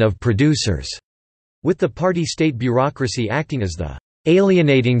association of producers, with the party-state bureaucracy acting as the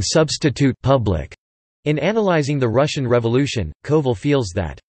alienating substitute public. In analyzing the Russian Revolution, Koval feels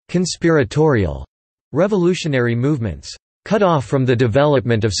that conspiratorial revolutionary movements, cut off from the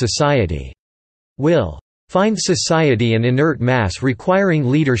development of society, will find society an inert mass requiring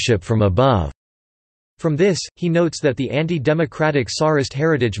leadership from above. From this, he notes that the anti-democratic Tsarist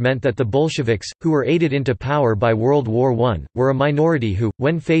heritage meant that the Bolsheviks, who were aided into power by World War I, were a minority who,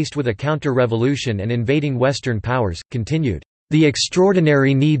 when faced with a counter-revolution and invading Western powers, continued the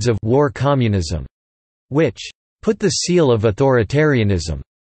extraordinary needs of war communism, which put the seal of authoritarianism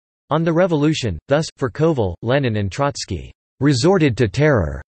on the revolution. Thus, for Koval, Lenin and Trotsky resorted to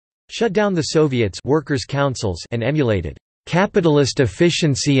terror, shut down the Soviets' workers' councils, and emulated capitalist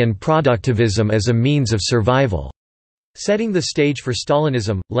efficiency and productivism as a means of survival. Setting the stage for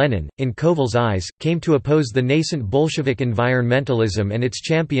Stalinism, Lenin, in Koval's eyes, came to oppose the nascent Bolshevik environmentalism and its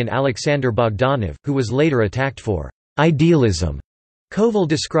champion Alexander Bogdanov, who was later attacked for idealism. Koval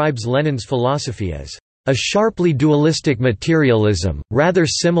describes Lenin's philosophy as a sharply dualistic materialism, rather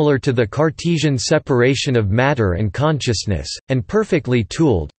similar to the Cartesian separation of matter and consciousness, and perfectly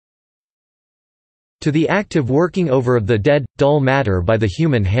tooled, to the active working over of the dead, dull matter by the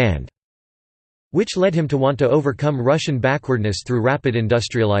human hand, which led him to want to overcome Russian backwardness through rapid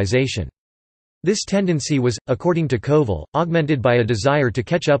industrialization. This tendency was, according to Koval, augmented by a desire to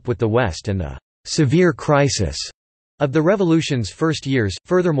catch up with the West and the severe crisis of the revolution's first years.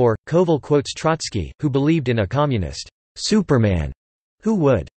 Furthermore, Koval quotes Trotsky, who believed in a communist Superman who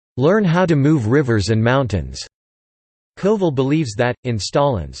would learn how to move rivers and mountains. Koval believes that, in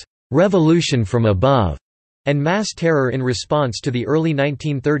Stalin's revolution from above and mass terror in response to the early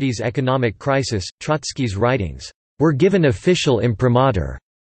 1930s economic crisis, Trotsky's writings were given official imprimatur,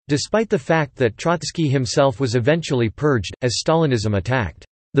 despite the fact that Trotsky himself was eventually purged, as Stalinism attacked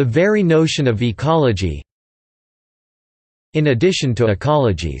the very notion of ecology in addition to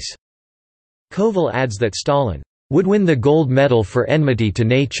ecologies. Koval adds that Stalin would win the gold medal for enmity to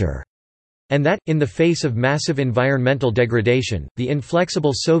nature, and that, in the face of massive environmental degradation, the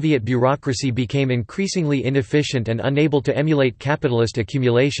inflexible Soviet bureaucracy became increasingly inefficient and unable to emulate capitalist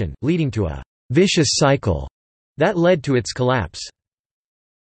accumulation, leading to a vicious cycle that led to its collapse.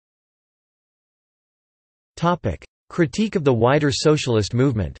 Critique of the wider socialist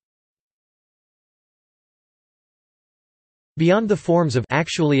movement. Beyond the forms of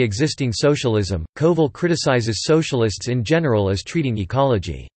actually existing socialism, Koval criticizes socialists in general as treating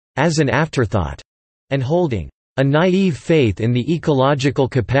ecology as an afterthought, and holding a naive faith in the ecological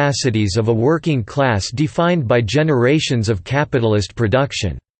capacities of a working class defined by generations of capitalist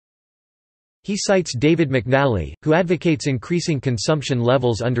production. He cites David McNally, who advocates increasing consumption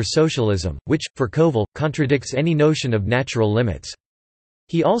levels under socialism, which, for Koval, contradicts any notion of natural limits.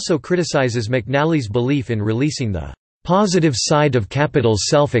 He also criticizes McNally's belief in releasing the positive side of capital's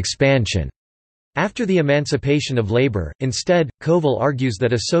self-expansion after the emancipation of labor. Instead, Koval argues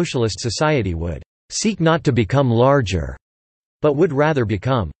that a socialist society would seek not to become larger, but would rather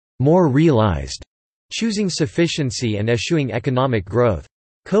become more realized, choosing sufficiency and eschewing economic growth.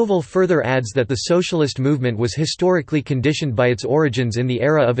 Koval further adds that the socialist movement was historically conditioned by its origins in the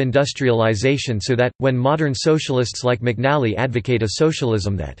era of industrialization, so that, when modern socialists like McNally advocate a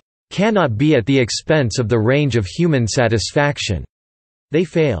socialism that cannot be at the expense of the range of human satisfaction, they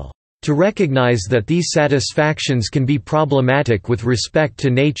fail to recognize that these satisfactions can be problematic with respect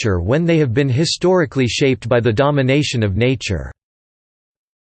to nature when they have been historically shaped by the domination of nature.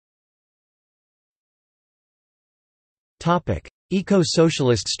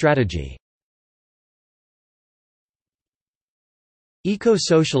 Eco-socialist strategy.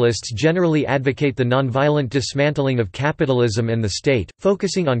 Eco-socialists generally advocate the nonviolent dismantling of capitalism and the state,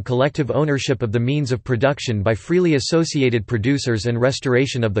 focusing on collective ownership of the means of production by freely associated producers and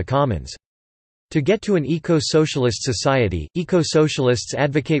restoration of the commons. To get to an eco-socialist society, eco-socialists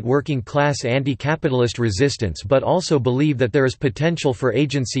advocate working-class anti-capitalist resistance but also believe that there is potential for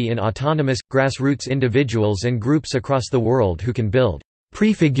agency in autonomous, grassroots individuals and groups across the world who can build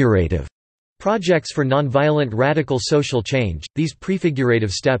prefigurative projects for nonviolent radical social change. These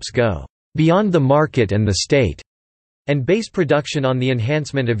prefigurative steps go beyond the market and the state, and base production on the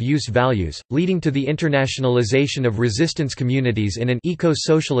enhancement of use values, leading to the internationalization of resistance communities in an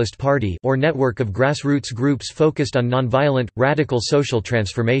eco-socialist party or network of grassroots groups focused on nonviolent, radical social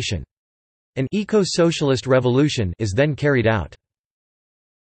transformation. An eco-socialist revolution is then carried out.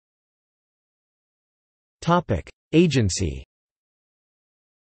 Agency.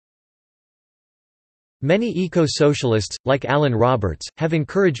 Many eco-socialists, like Alan Roberts, have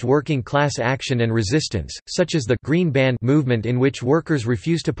encouraged working-class action and resistance, such as the Green Ban movement, in which workers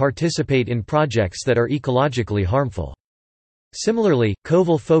refuse to participate in projects that are ecologically harmful. Similarly,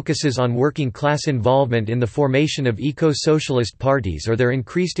 Koval focuses on working-class involvement in the formation of eco-socialist parties or their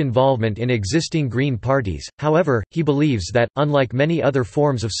increased involvement in existing green parties. However, he believes that, unlike many other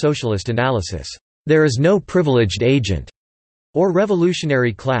forms of socialist analysis, there is no privileged agent or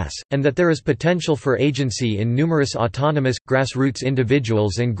revolutionary class, and that there is potential for agency in numerous autonomous, grassroots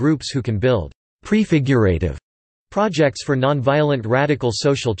individuals and groups who can build prefigurative projects for nonviolent radical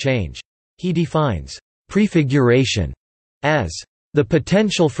social change. He defines prefiguration as the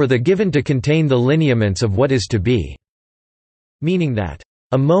potential for the given to contain the lineaments of what is to be, meaning that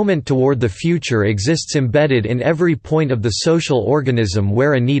a moment toward the future exists embedded in every point of the social organism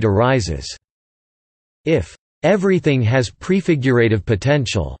where a need arises. If everything has prefigurative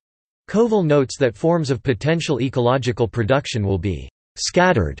potential, Koval notes that forms of potential ecological production will be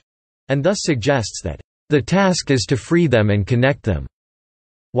scattered, and thus suggests that the task is to free them and connect them.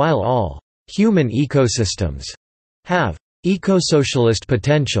 While all human ecosystems have eco-socialist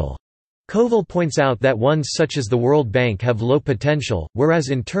potential, Koval points out that ones such as the World Bank have low potential, whereas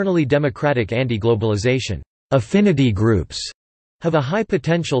internally democratic anti-globalization affinity groups have a high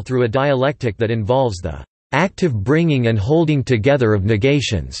potential through a dialectic that involves the active bringing and holding together of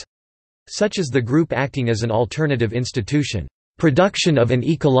negations, such as the group acting as an alternative institution, production of an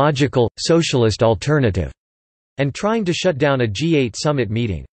ecological, socialist alternative, and trying to shut down a G8 summit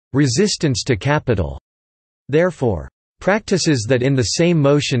meeting, resistance to capital. Therefore, practices that in the same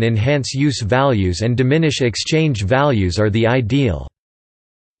motion enhance use values and diminish exchange values are the ideal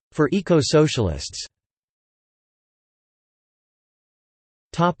for eco-socialists.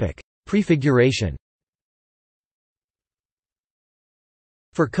 Prefiguration.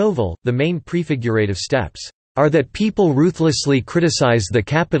 For Koval, the main prefigurative steps are that people ruthlessly criticize the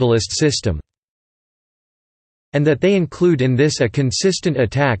capitalist system, and that they include in this a consistent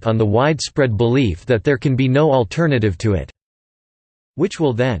attack on the widespread belief that there can be no alternative to it, which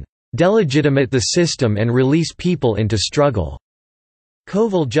will then delegitimate the system and release people into struggle.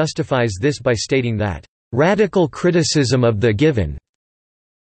 Koval justifies this by stating that radical criticism of the given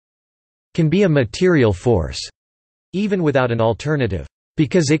can be a material force, even without an alternative,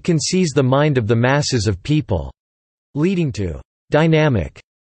 because it can seize the mind of the masses of people, leading to dynamic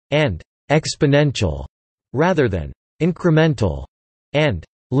and exponential rather than incremental and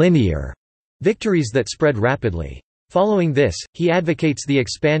linear victories that spread rapidly. Following this, he advocates the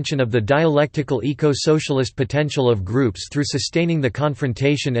expansion of the dialectical eco-socialist potential of groups through sustaining the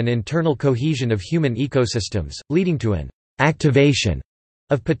confrontation and internal cohesion of human ecosystems, leading to an activation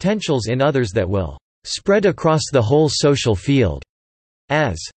of potentials in others that will spread across the whole social field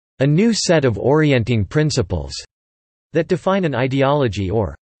as a new set of orienting principles that define an ideology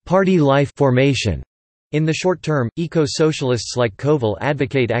or party life formation. In the short term, eco-socialists like Koval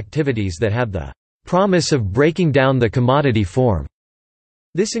advocate activities that have the promise of breaking down the commodity form.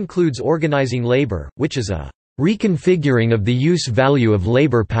 This includes organizing labor, which is a reconfiguring of the use value of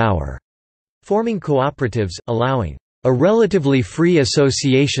labor power, forming cooperatives, allowing a relatively free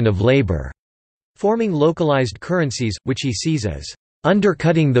association of labor, forming localized currencies, which he sees as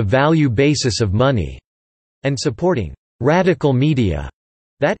undercutting the value basis of money, and supporting radical media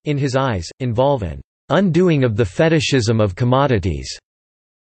that, in his eyes, involve an undoing of the fetishism of commodities.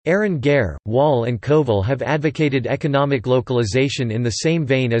 Aaron Gare, Wall and Koval have advocated economic localization in the same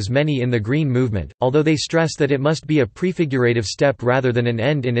vein as many in the Green Movement, although they stress that it must be a prefigurative step rather than an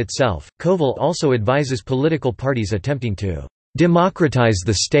end in itself. Koval also advises political parties attempting to democratize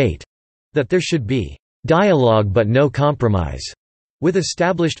the state that there should be dialogue but no compromise with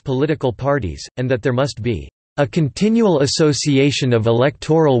established political parties, and that there must be a continual association of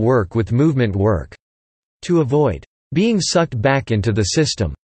electoral work with movement work to avoid being sucked back into the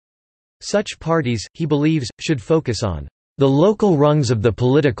system. Such parties, he believes, should focus on the local rungs of the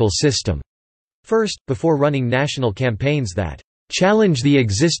political system first, before running national campaigns that challenge the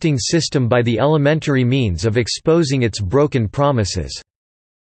existing system by the elementary means of exposing its broken promises.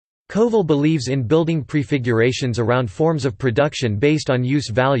 Koval believes in building prefigurations around forms of production based on use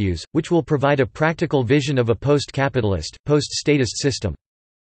values, which will provide a practical vision of a post-capitalist, post-statist system.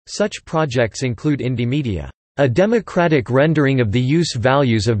 Such projects include Indymedia, a democratic rendering of the use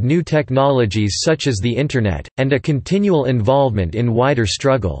values of new technologies such as the Internet, and a continual involvement in wider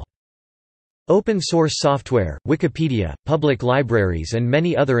struggle. Open source software, Wikipedia, public libraries and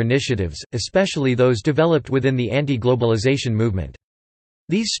many other initiatives, especially those developed within the anti-globalization movement.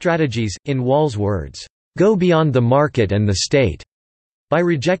 These strategies, in Wall's words, go beyond the market and the state, by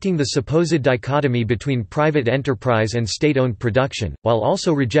rejecting the supposed dichotomy between private enterprise and state-owned production, while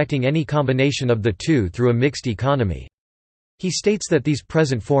also rejecting any combination of the two through a mixed economy. He states that these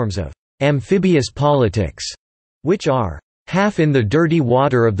present forms of amphibious politics, which are half in the dirty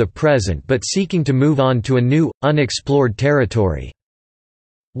water of the present but seeking to move on to a new, unexplored territory.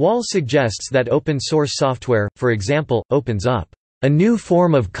 Wall suggests that open-source software, for example, opens up a new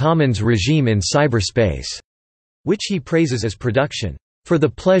form of commons regime in cyberspace, which he praises as production for the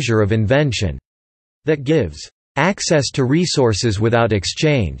pleasure of invention, that gives access to resources without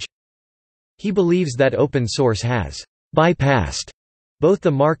exchange. He believes that open source has bypassed both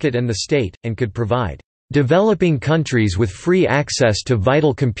the market and the state, and could provide developing countries with free access to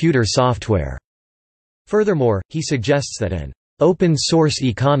vital computer software. Furthermore, he suggests that an open source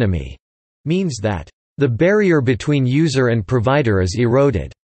economy means that the barrier between user and provider is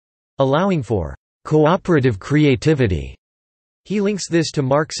eroded, allowing for cooperative creativity. He links this to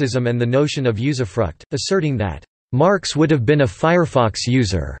Marxism and the notion of usufruct, asserting that Marx would have been a Firefox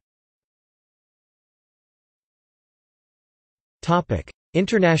user.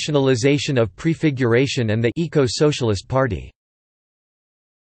 Internationalization of prefiguration and the Eco-Socialist Party.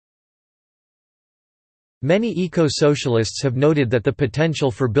 Many eco-socialists have noted that the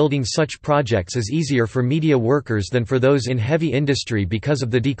potential for building such projects is easier for media workers than for those in heavy industry because of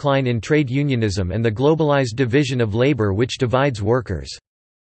the decline in trade unionism and the globalized division of labor which divides workers.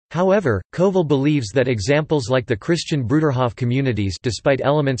 However, Koval believes that examples like the Christian Bruderhof communities, despite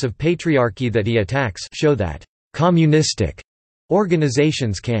elements of patriarchy that he attacks, show that communistic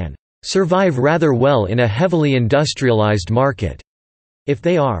organizations can survive rather well in a heavily industrialized market if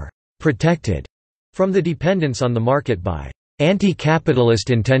they are protected from the dependence on the market by anti-capitalist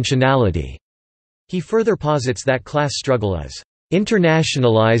intentionality. He further posits that class struggle is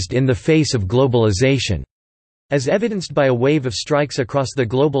internationalized in the face of globalization, as evidenced by a wave of strikes across the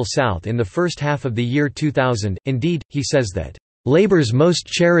Global South in the first half of the year 2000. Indeed, he says that labor's most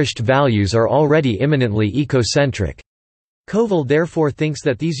cherished values are already imminently ecocentric. Koval therefore thinks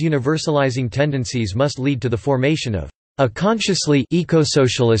that these universalizing tendencies must lead to the formation of a consciously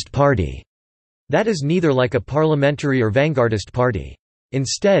eco-socialist party that is neither like a parliamentary or vanguardist party.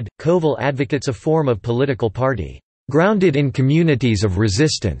 Instead, Koval advocates a form of political party grounded in communities of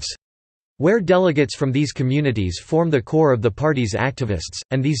resistance, where delegates from these communities form the core of the party's activists,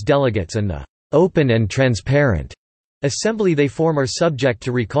 and these delegates and the open and transparent assembly they form are subject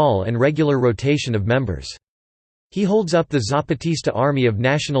to recall and regular rotation of members. He holds up the Zapatista Army of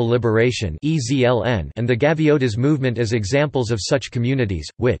National Liberation and the Gaviotas movement as examples of such communities,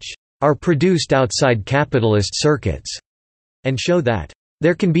 which are produced outside capitalist circuits, and show that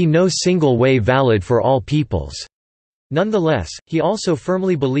there can be no single way valid for all peoples. Nonetheless, he also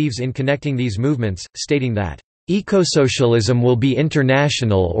firmly believes in connecting these movements, stating that eco-socialism will be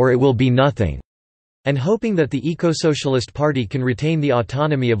international or it will be nothing, and hoping that the Eco-Socialist Party can retain the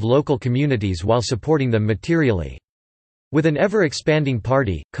autonomy of local communities while supporting them materially. With an ever-expanding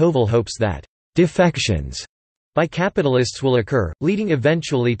party, Koval hopes that defections by capitalists will occur, leading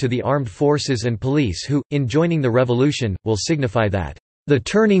eventually to the armed forces and police who, in joining the revolution, will signify that the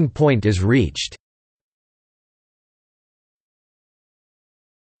turning point is reached.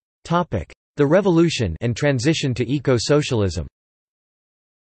 The revolution and transition to eco-socialism.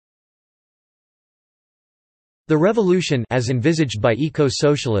 The revolution, as envisaged by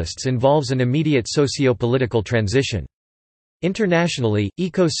eco-socialists, involves an immediate socio-political transition. Internationally,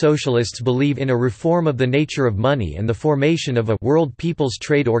 eco-socialists believe in a reform of the nature of money and the formation of a World People's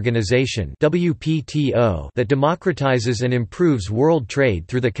Trade Organization (WPTO) that democratizes and improves world trade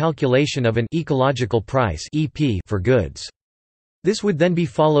through the calculation of an ecological price (EP) for goods. This would then be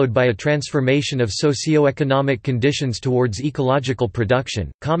followed by a transformation of socio-economic conditions towards ecological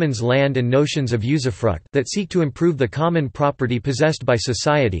production, commons land and notions of usufruct that seek to improve the common property possessed by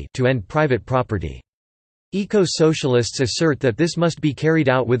society to end private property. Eco-socialists assert that this must be carried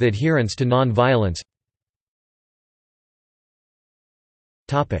out with adherence to non-violence.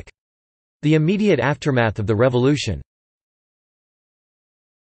 The immediate aftermath of the revolution.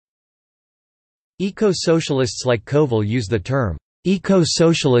 Eco-socialists like Koval use the term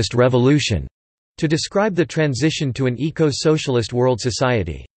eco-socialist revolution to describe the transition to an eco-socialist world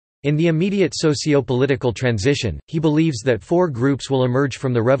society. In the immediate socio-political transition, he believes that four groups will emerge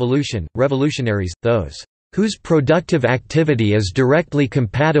from the revolution: revolutionaries, those whose productive activity is directly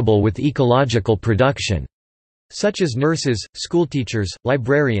compatible with ecological production, such as nurses, schoolteachers,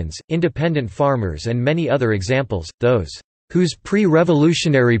 librarians, independent farmers and many other examples; those whose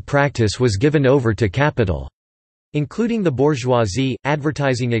pre-revolutionary practice was given over to capital, including the bourgeoisie,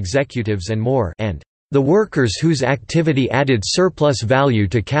 advertising executives and more; and the workers whose activity added surplus value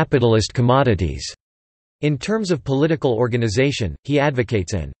to capitalist commodities. In terms of political organization, he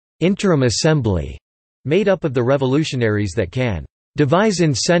advocates an interim assembly made up of the revolutionaries that can devise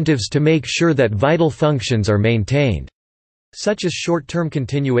incentives to make sure that vital functions are maintained, such as short-term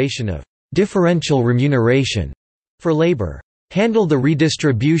continuation of differential remuneration for labor, handle the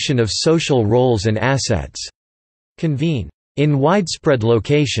redistribution of social roles and assets, convene in widespread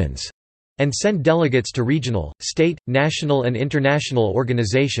locations, and send delegates to regional, state, national and international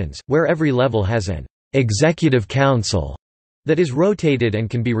organizations, where every level has an executive council that is rotated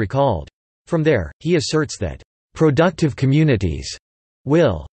and can be recalled. From there, he asserts that productive communities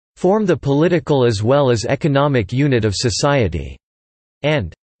will form the political as well as economic unit of society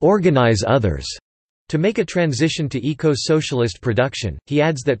and organize others to make a transition to eco-socialist production. He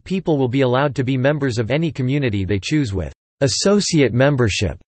adds that people will be allowed to be members of any community they choose with associate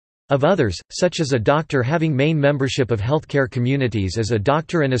membership of others, such as a doctor having main membership of healthcare communities as a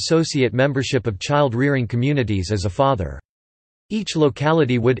doctor and associate membership of child-rearing communities as a father. Each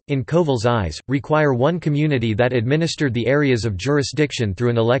locality would, in Koval's eyes, require one community that administered the areas of jurisdiction through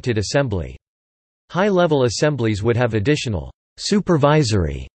an elected assembly. High-level assemblies would have additional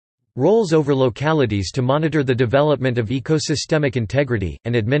supervisory roles over localities to monitor the development of ecosystemic integrity,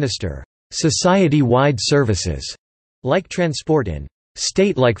 and administer society-wide services, like transport and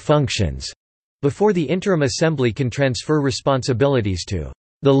state-like functions, before the interim assembly can transfer responsibilities to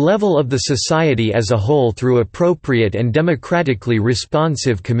the level of the society as a whole through appropriate and democratically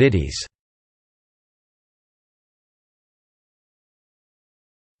responsive committees.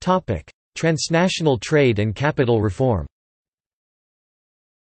 Transnational trade and capital reform.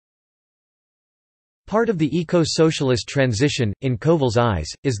 Part of the eco-socialist transition, in Koval's eyes,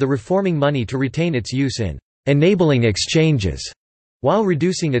 is the reforming money to retain its use in enabling exchanges, while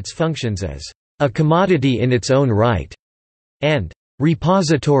reducing its functions as a commodity in its own right and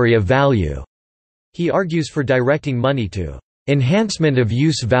repository of value. He argues for directing money to enhancement of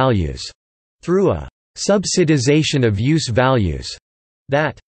use values through a subsidization of use values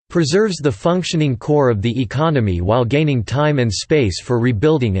that preserves the functioning core of the economy while gaining time and space for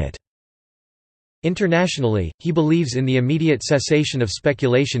rebuilding it. Internationally, he believes in the immediate cessation of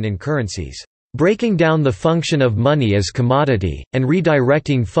speculation in currencies, breaking down the function of money as commodity, and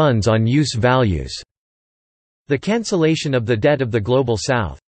redirecting funds on use values. The cancellation of the debt of the Global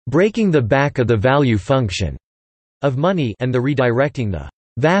South, breaking the back of the value function of money, and the redirecting the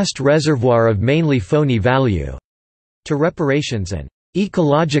vast reservoir of mainly phony value to reparations and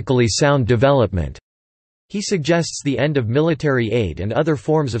ecologically sound development. He suggests the end of military aid and other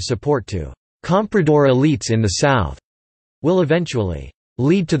forms of support to comprador elites in the South will eventually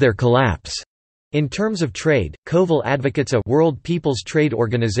lead to their collapse. In terms of trade, Koval advocates a World People's Trade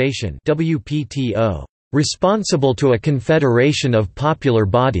Organization (WPTO), responsible to a confederation of popular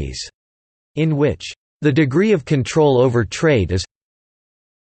bodies, in which the degree of control over trade is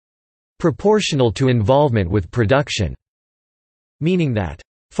proportional to involvement with production, meaning that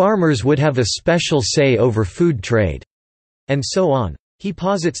farmers would have a special say over food trade, and so on. He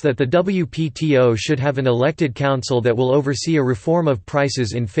posits that the WPTO should have an elected council that will oversee a reform of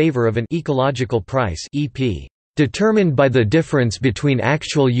prices in favor of an ecological price (EP), determined by the difference between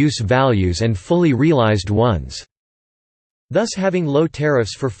actual use values and fully realized ones, thus having low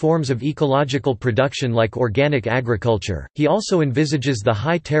tariffs for forms of ecological production like organic agriculture. He also envisages the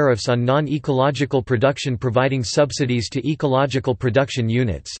high tariffs on non-ecological production providing subsidies to ecological production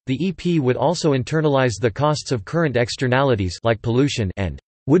units. The EP would also internalize the costs of current externalities like pollution and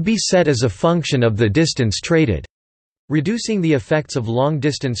would be set as a function of the distance traded, reducing the effects of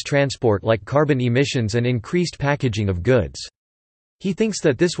long-distance transport like carbon emissions and increased packaging of goods. He thinks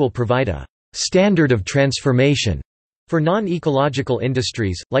that this will provide a standard of transformation for non-ecological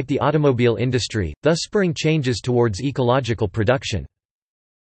industries, like the automobile industry, thus spurring changes towards ecological production.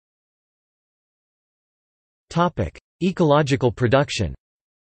 Ecological production.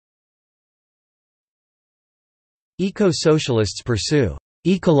 Eco-socialists pursue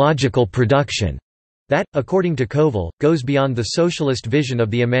ecological production that, according to Koval, goes beyond the socialist vision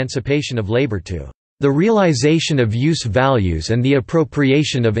of the emancipation of labor to the realization of use values and the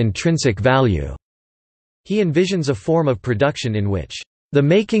appropriation of intrinsic value. He envisions a form of production in which the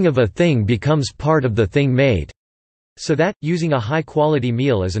making of a thing becomes part of the thing made, so that, using a high-quality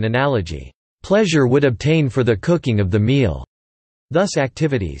meal as an analogy, pleasure would obtain for the cooking of the meal. Thus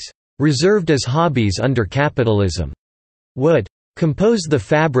activities reserved as hobbies under capitalism would compose the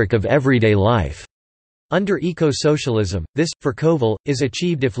fabric of everyday life. Under eco-socialism, this, for Koval, is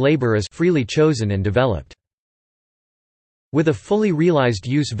achieved if labor is freely chosen and developed with a fully realized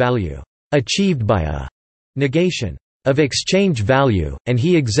use value, achieved by a negation of exchange value, and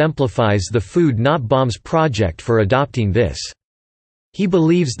he exemplifies the Food Not Bombs project for adopting this. He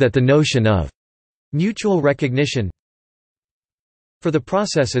believes that the notion of mutual recognition for the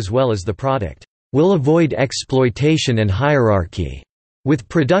process as well as the product will avoid exploitation and hierarchy, with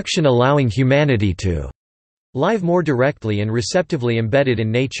production allowing humanity to live more directly and receptively embedded in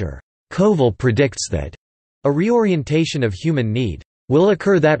nature. Koval predicts that a reorientation of human need will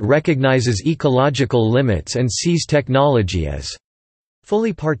occur that recognizes ecological limits and sees technology as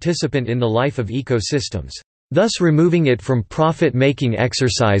fully participant in the life of ecosystems, thus removing it from profit-making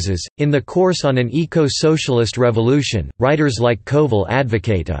exercises. In the course on an eco-socialist revolution, writers like Koval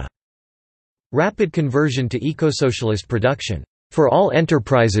advocate a rapid conversion to eco-socialist production for all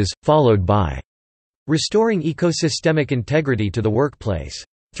enterprises, followed by restoring ecosystemic integrity to the workplace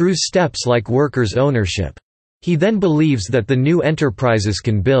through steps like workers' ownership. He then believes that the new enterprises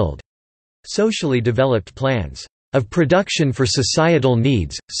can build socially developed plans of production for societal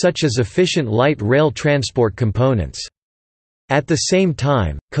needs, such as efficient light rail transport components. At the same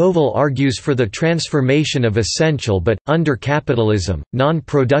time, Koval argues for the transformation of essential but, under capitalism,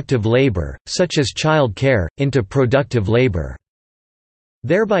 non-productive labor, such as child care, into productive labor.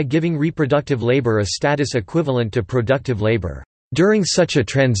 thereby giving reproductive labor a status equivalent to productive labor. During such a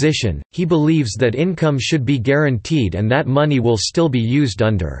transition, he believes that income should be guaranteed and that money will still be used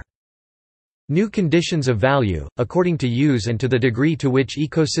under new conditions of value, according to use and to the degree to which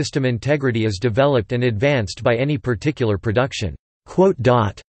ecosystem integrity is developed and advanced by any particular production."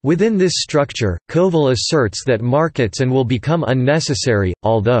 Within this structure, Koval asserts that markets will become unnecessary,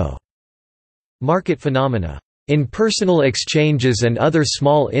 although market phenomena in personal exchanges and other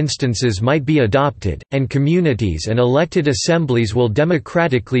small instances might be adopted, and communities and elected assemblies will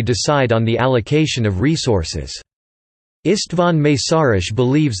democratically decide on the allocation of resources. Istvan Masaryk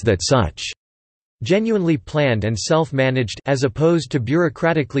believes that such genuinely planned and self-managed as opposed to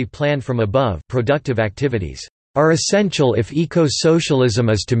bureaucratically planned from above productive activities are essential if eco-socialism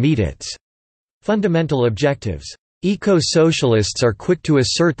is to meet its fundamental objectives. Eco-socialists are quick to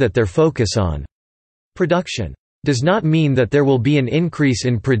assert that their focus on production does not mean that there will be an increase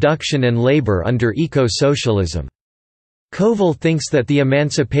in production and labor under eco-socialism. Koval thinks that the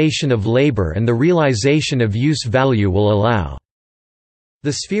emancipation of labor and the realization of use value will allow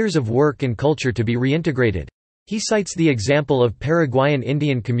the spheres of work and culture to be reintegrated. He cites the example of Paraguayan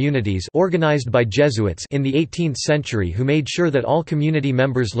Indian communities organized by Jesuits in the 18th century who made sure that all community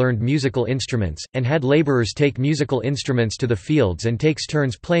members learned musical instruments, and had laborers take musical instruments to the fields and takes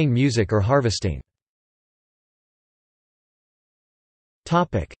turns playing music or harvesting.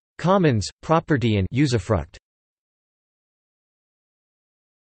 Commons, property and usufruct.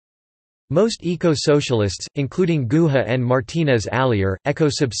 Most eco-socialists, including Guha and Martinez-Allier,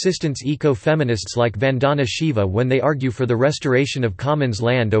 eco-subsistence eco-feminists like Vandana Shiva when they argue for the restoration of commons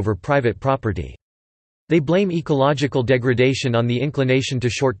land over private property. They blame ecological degradation on the inclination to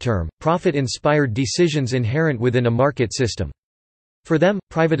short-term, profit-inspired decisions inherent within a market system. For them,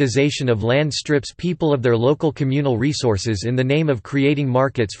 privatization of land strips people of their local communal resources in the name of creating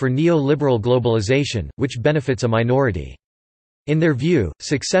markets for neoliberal globalization, which benefits a minority. In their view,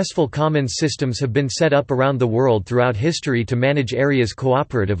 successful commons systems have been set up around the world throughout history to manage areas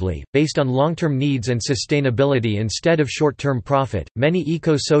cooperatively, based on long-term needs and sustainability instead of short-term profit. Many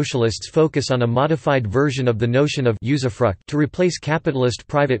eco-socialists focus on a modified version of the notion of usufruct to replace capitalist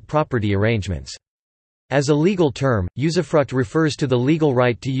private property arrangements. As a legal term, usufruct refers to the legal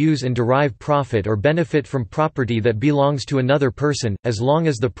right to use and derive profit or benefit from property that belongs to another person, as long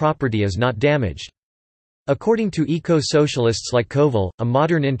as the property is not damaged. According to eco-socialists like Koval, a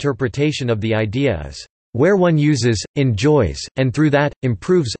modern interpretation of the idea is, "where one uses, enjoys, and through that,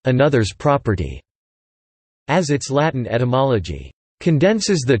 improves, another's property", as its Latin etymology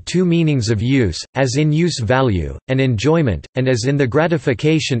condenses the two meanings of use, as in use value, and enjoyment, and as in the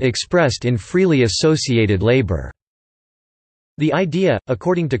gratification expressed in freely associated labor. The idea,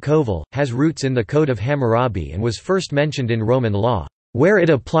 according to Koval, has roots in the Code of Hammurabi and was first mentioned in Roman law, where it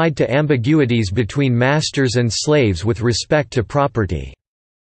applied to ambiguities between masters and slaves with respect to property.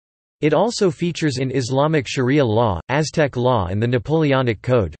 It also features in Islamic Sharia law, Aztec law and the Napoleonic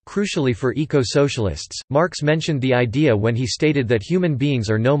Code. Crucially for eco-socialists, Marx mentioned the idea when he stated that human beings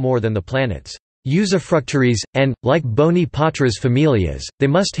are no more than the planet's usufructuaries, and, like boni patras familias, they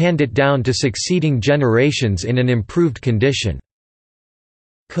must hand it down to succeeding generations in an improved condition.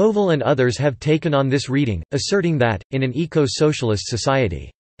 Koval and others have taken on this reading, asserting that, in an eco-socialist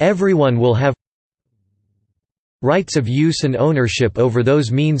society, everyone will have rights of use and ownership over those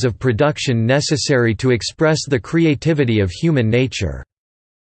means of production necessary to express the creativity of human nature,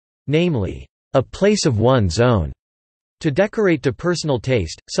 namely, a place of one's own, to decorate to personal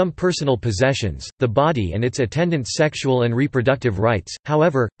taste, some personal possessions, the body and its attendant sexual and reproductive rights.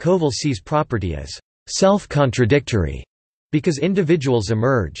 However, Koval sees property as self-contradictory, because individuals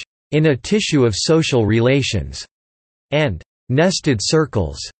emerge in a tissue of social relations and nested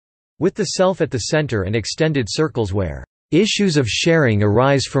circles, with the self at the center and extended circles where issues of sharing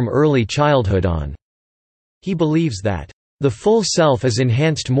arise from early childhood on. He believes that the full self is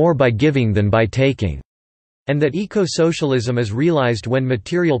enhanced more by giving than by taking, and that eco-socialism is realized when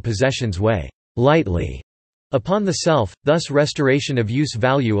material possessions weigh lightly upon the self. Thus restoration of use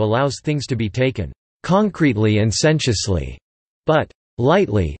value allows things to be taken concretely and sensuously, but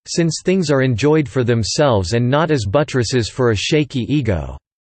lightly, since things are enjoyed for themselves and not as buttresses for a shaky ego.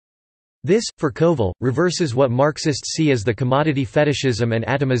 This, for Koval, reverses what Marxists see as the commodity fetishism and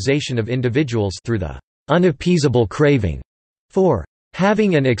atomization of individuals through the unappeasable craving for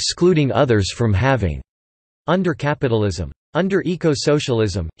having and excluding others from having under capitalism. Under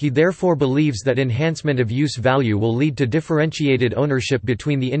eco-socialism, he therefore believes that enhancement of use value will lead to differentiated ownership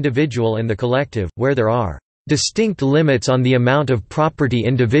between the individual and the collective, where there are distinct limits on the amount of property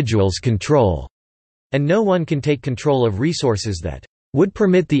individuals control, and no one can take control of resources that would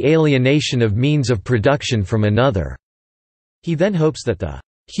permit the alienation of means of production from another." He then hopes that the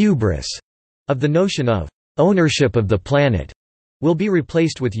hubris of the notion of ownership of the planet will be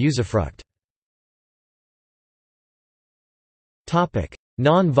replaced with usufruct.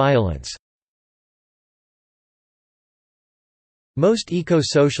 Non-violence. Most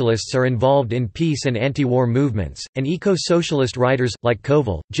eco-socialists are involved in peace and anti-war movements, and eco-socialist writers, like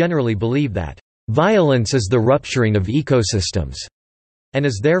Koval, generally believe that violence is the rupturing of ecosystems, and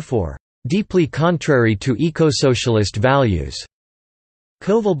is therefore deeply contrary to eco-socialist values.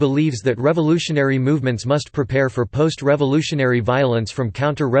 Koval believes that revolutionary movements must prepare for post-revolutionary violence from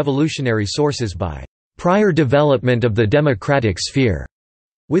counter-revolutionary sources by prior development of the democratic sphere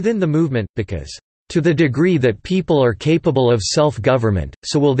within the movement, because to the degree that people are capable of self-government,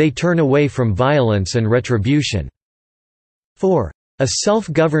 so will they turn away from violence and retribution. 4. A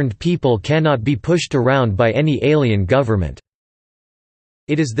self-governed people cannot be pushed around by any alien government.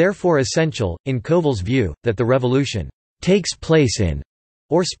 It is therefore essential, in Koval's view, that the revolution takes place in,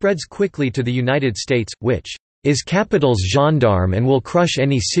 or spreads quickly to the United States, which is capital's gendarme and will crush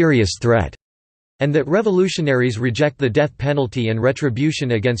any serious threat, and that revolutionaries reject the death penalty and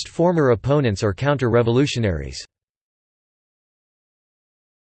retribution against former opponents or counter-revolutionaries.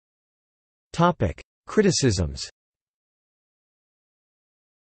 Criticisms.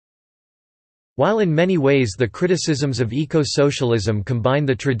 While in many ways the criticisms of eco-socialism combine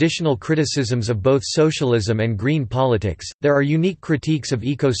the traditional criticisms of both socialism and green politics, there are unique critiques of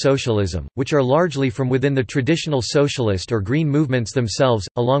eco-socialism, which are largely from within the traditional socialist or green movements themselves,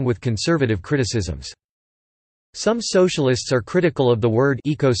 along with conservative criticisms. Some socialists are critical of the word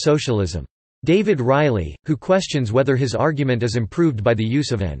eco-socialism. David Riley, who questions whether his argument is improved by the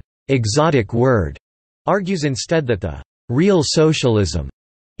use of an exotic word, argues instead that the real socialism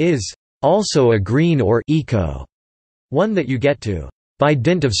is also a green or eco, one that you get to by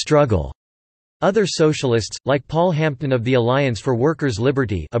dint of struggle. Other socialists, like Paul Hampton of the Alliance for Workers'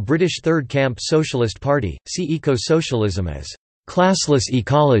 Liberty, a British third camp socialist party, see eco-socialism as classless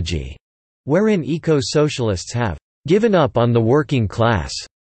ecology, wherein eco-socialists have given up on the working class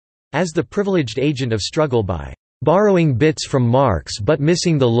as the privileged agent of struggle by borrowing bits from Marx but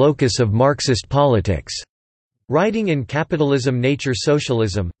missing the locus of Marxist politics. Writing in Capitalism Nature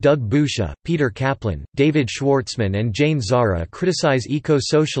Socialism, Doug Busha, Peter Kaplan, David Schwartzman and Jane Zara criticize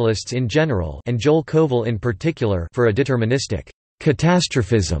eco-socialists in general and Joel Koval in particular for a deterministic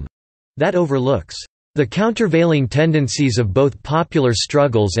catastrophism that overlooks the countervailing tendencies of both popular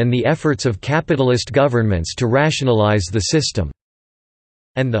struggles and the efforts of capitalist governments to rationalize the system,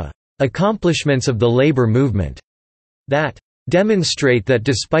 and the accomplishments of the labor movement that demonstrate that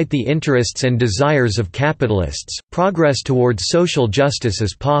despite the interests and desires of capitalists, progress towards social justice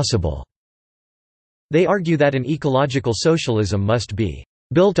is possible. They argue that an ecological socialism must be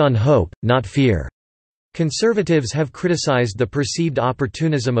built on hope, not fear. Conservatives have criticized the perceived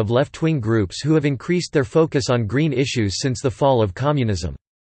opportunism of left-wing groups who have increased their focus on green issues since the fall of communism.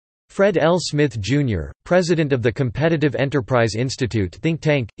 Fred L. Smith, Jr., president of the Competitive Enterprise Institute think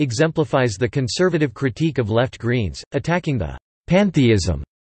tank, exemplifies the conservative critique of left Greens, attacking the pantheism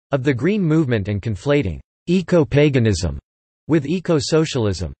of the Green movement and conflating eco-paganism with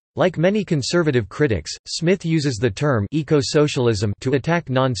eco-socialism. Like many conservative critics, Smith uses the term eco-socialism to attack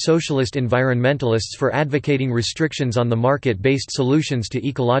non-socialist environmentalists for advocating restrictions on the market-based solutions to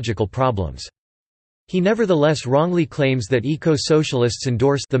ecological problems. He nevertheless wrongly claims that eco-socialists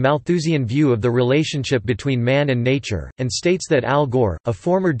endorse the Malthusian view of the relationship between man and nature, and states that Al Gore, a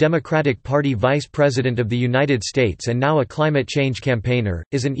former Democratic Party vice president of the United States and now a climate change campaigner,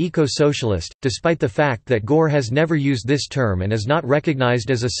 is an eco-socialist, despite the fact that Gore has never used this term and is not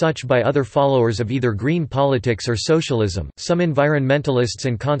recognized as such by other followers of either green politics or socialism. Some environmentalists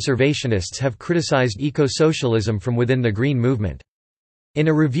and conservationists have criticized eco-socialism from within the green movement. In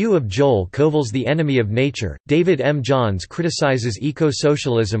a review of Joel Koval's The Enemy of Nature, David M. Johns criticizes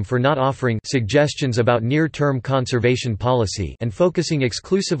eco-socialism for not offering suggestions about near-term conservation policy and focusing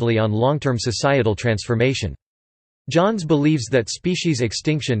exclusively on long-term societal transformation. Johns believes that species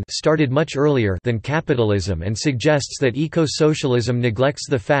extinction started much earlier than capitalism and suggests that eco-socialism neglects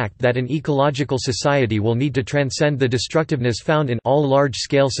the fact that an ecological society will need to transcend the destructiveness found in all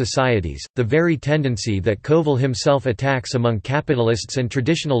large-scale societies, the very tendency that Koval himself attacks among capitalists and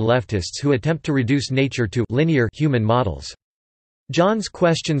traditional leftists who attempt to reduce nature to linear human models. Johns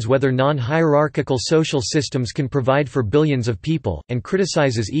questions whether non-hierarchical social systems can provide for billions of people, and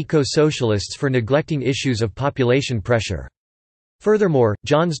criticizes eco-socialists for neglecting issues of population pressure. Furthermore,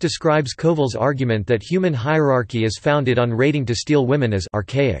 Johns describes Koval's argument that human hierarchy is founded on rating to steal women as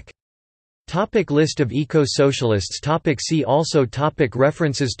archaic. List of eco-socialists. See also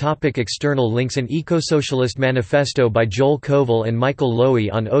References. External links. An Eco-Socialist Manifesto by Joel Koval and Michael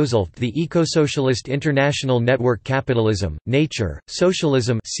Lowy on Ozolf. The Eco-Socialist International Network. Capitalism, Nature,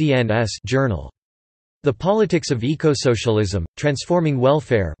 Socialism CNS Journal. The Politics of Eco-Socialism, Transforming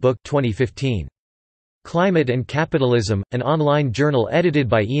Welfare book 2015. Climate and Capitalism, an online journal edited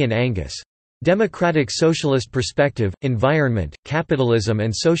by Ian Angus. Democratic Socialist Perspective, Environment, Capitalism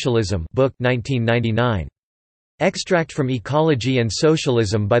and Socialism book 1999. Extract from Ecology and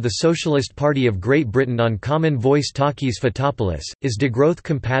Socialism by the Socialist Party of Great Britain on Common Voice. Takis Fotopoulos, Is Degrowth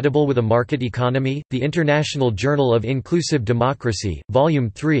Compatible with a Market Economy? The International Journal of Inclusive Democracy,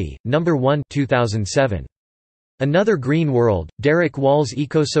 Volume 3, No. 1 2007. Another Green World, Derek Wall's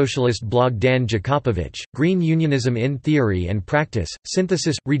Eco-Socialist blog. Dan Jakopovich, Green Unionism in Theory and Practice,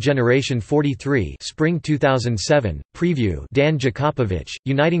 Synthesis, Regeneration 43 Spring 2007, Preview. Dan Jakopovich,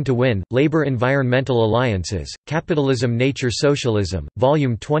 Uniting to Win, Labor Environmental Alliances, Capitalism Nature Socialism,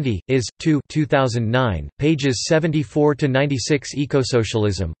 Volume 20, Is. 2 2009, pages 74–96.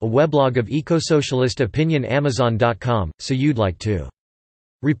 Eco-Socialism, a weblog of eco-socialist opinion. Amazon.com, so you'd like to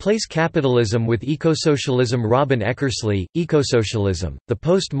replace capitalism with eco-socialism. Robin Eckersley, Eco-Socialism, The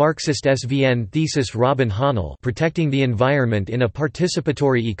Post-Marxist SVN Thesis. Robin Hahnel, Protecting the Environment in a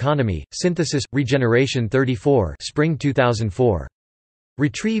Participatory Economy, Synthesis, Regeneration 34 Spring 2004.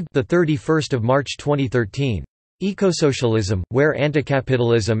 Retrieved 31 March 2013. Eco-Socialism, Where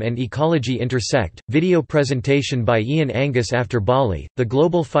Anticapitalism and Ecology Intersect, video presentation by Ian Angus. After Bali, The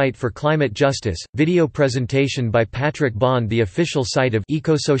Global Fight for Climate Justice, video presentation by Patrick Bond. The official site of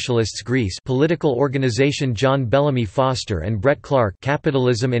Eco-Socialists Greece, political organization. John Bellamy Foster and Brett Clark,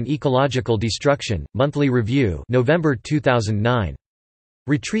 Capitalism and Ecological Destruction, Monthly Review, November 2009.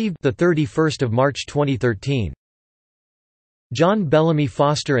 Retrieved 31 March 2013. John Bellamy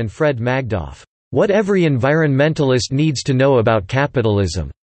Foster and Fred Magdoff, What Every Environmentalist Needs to Know About Capitalism.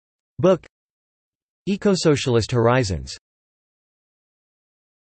 Book. Eco-Socialist Horizons.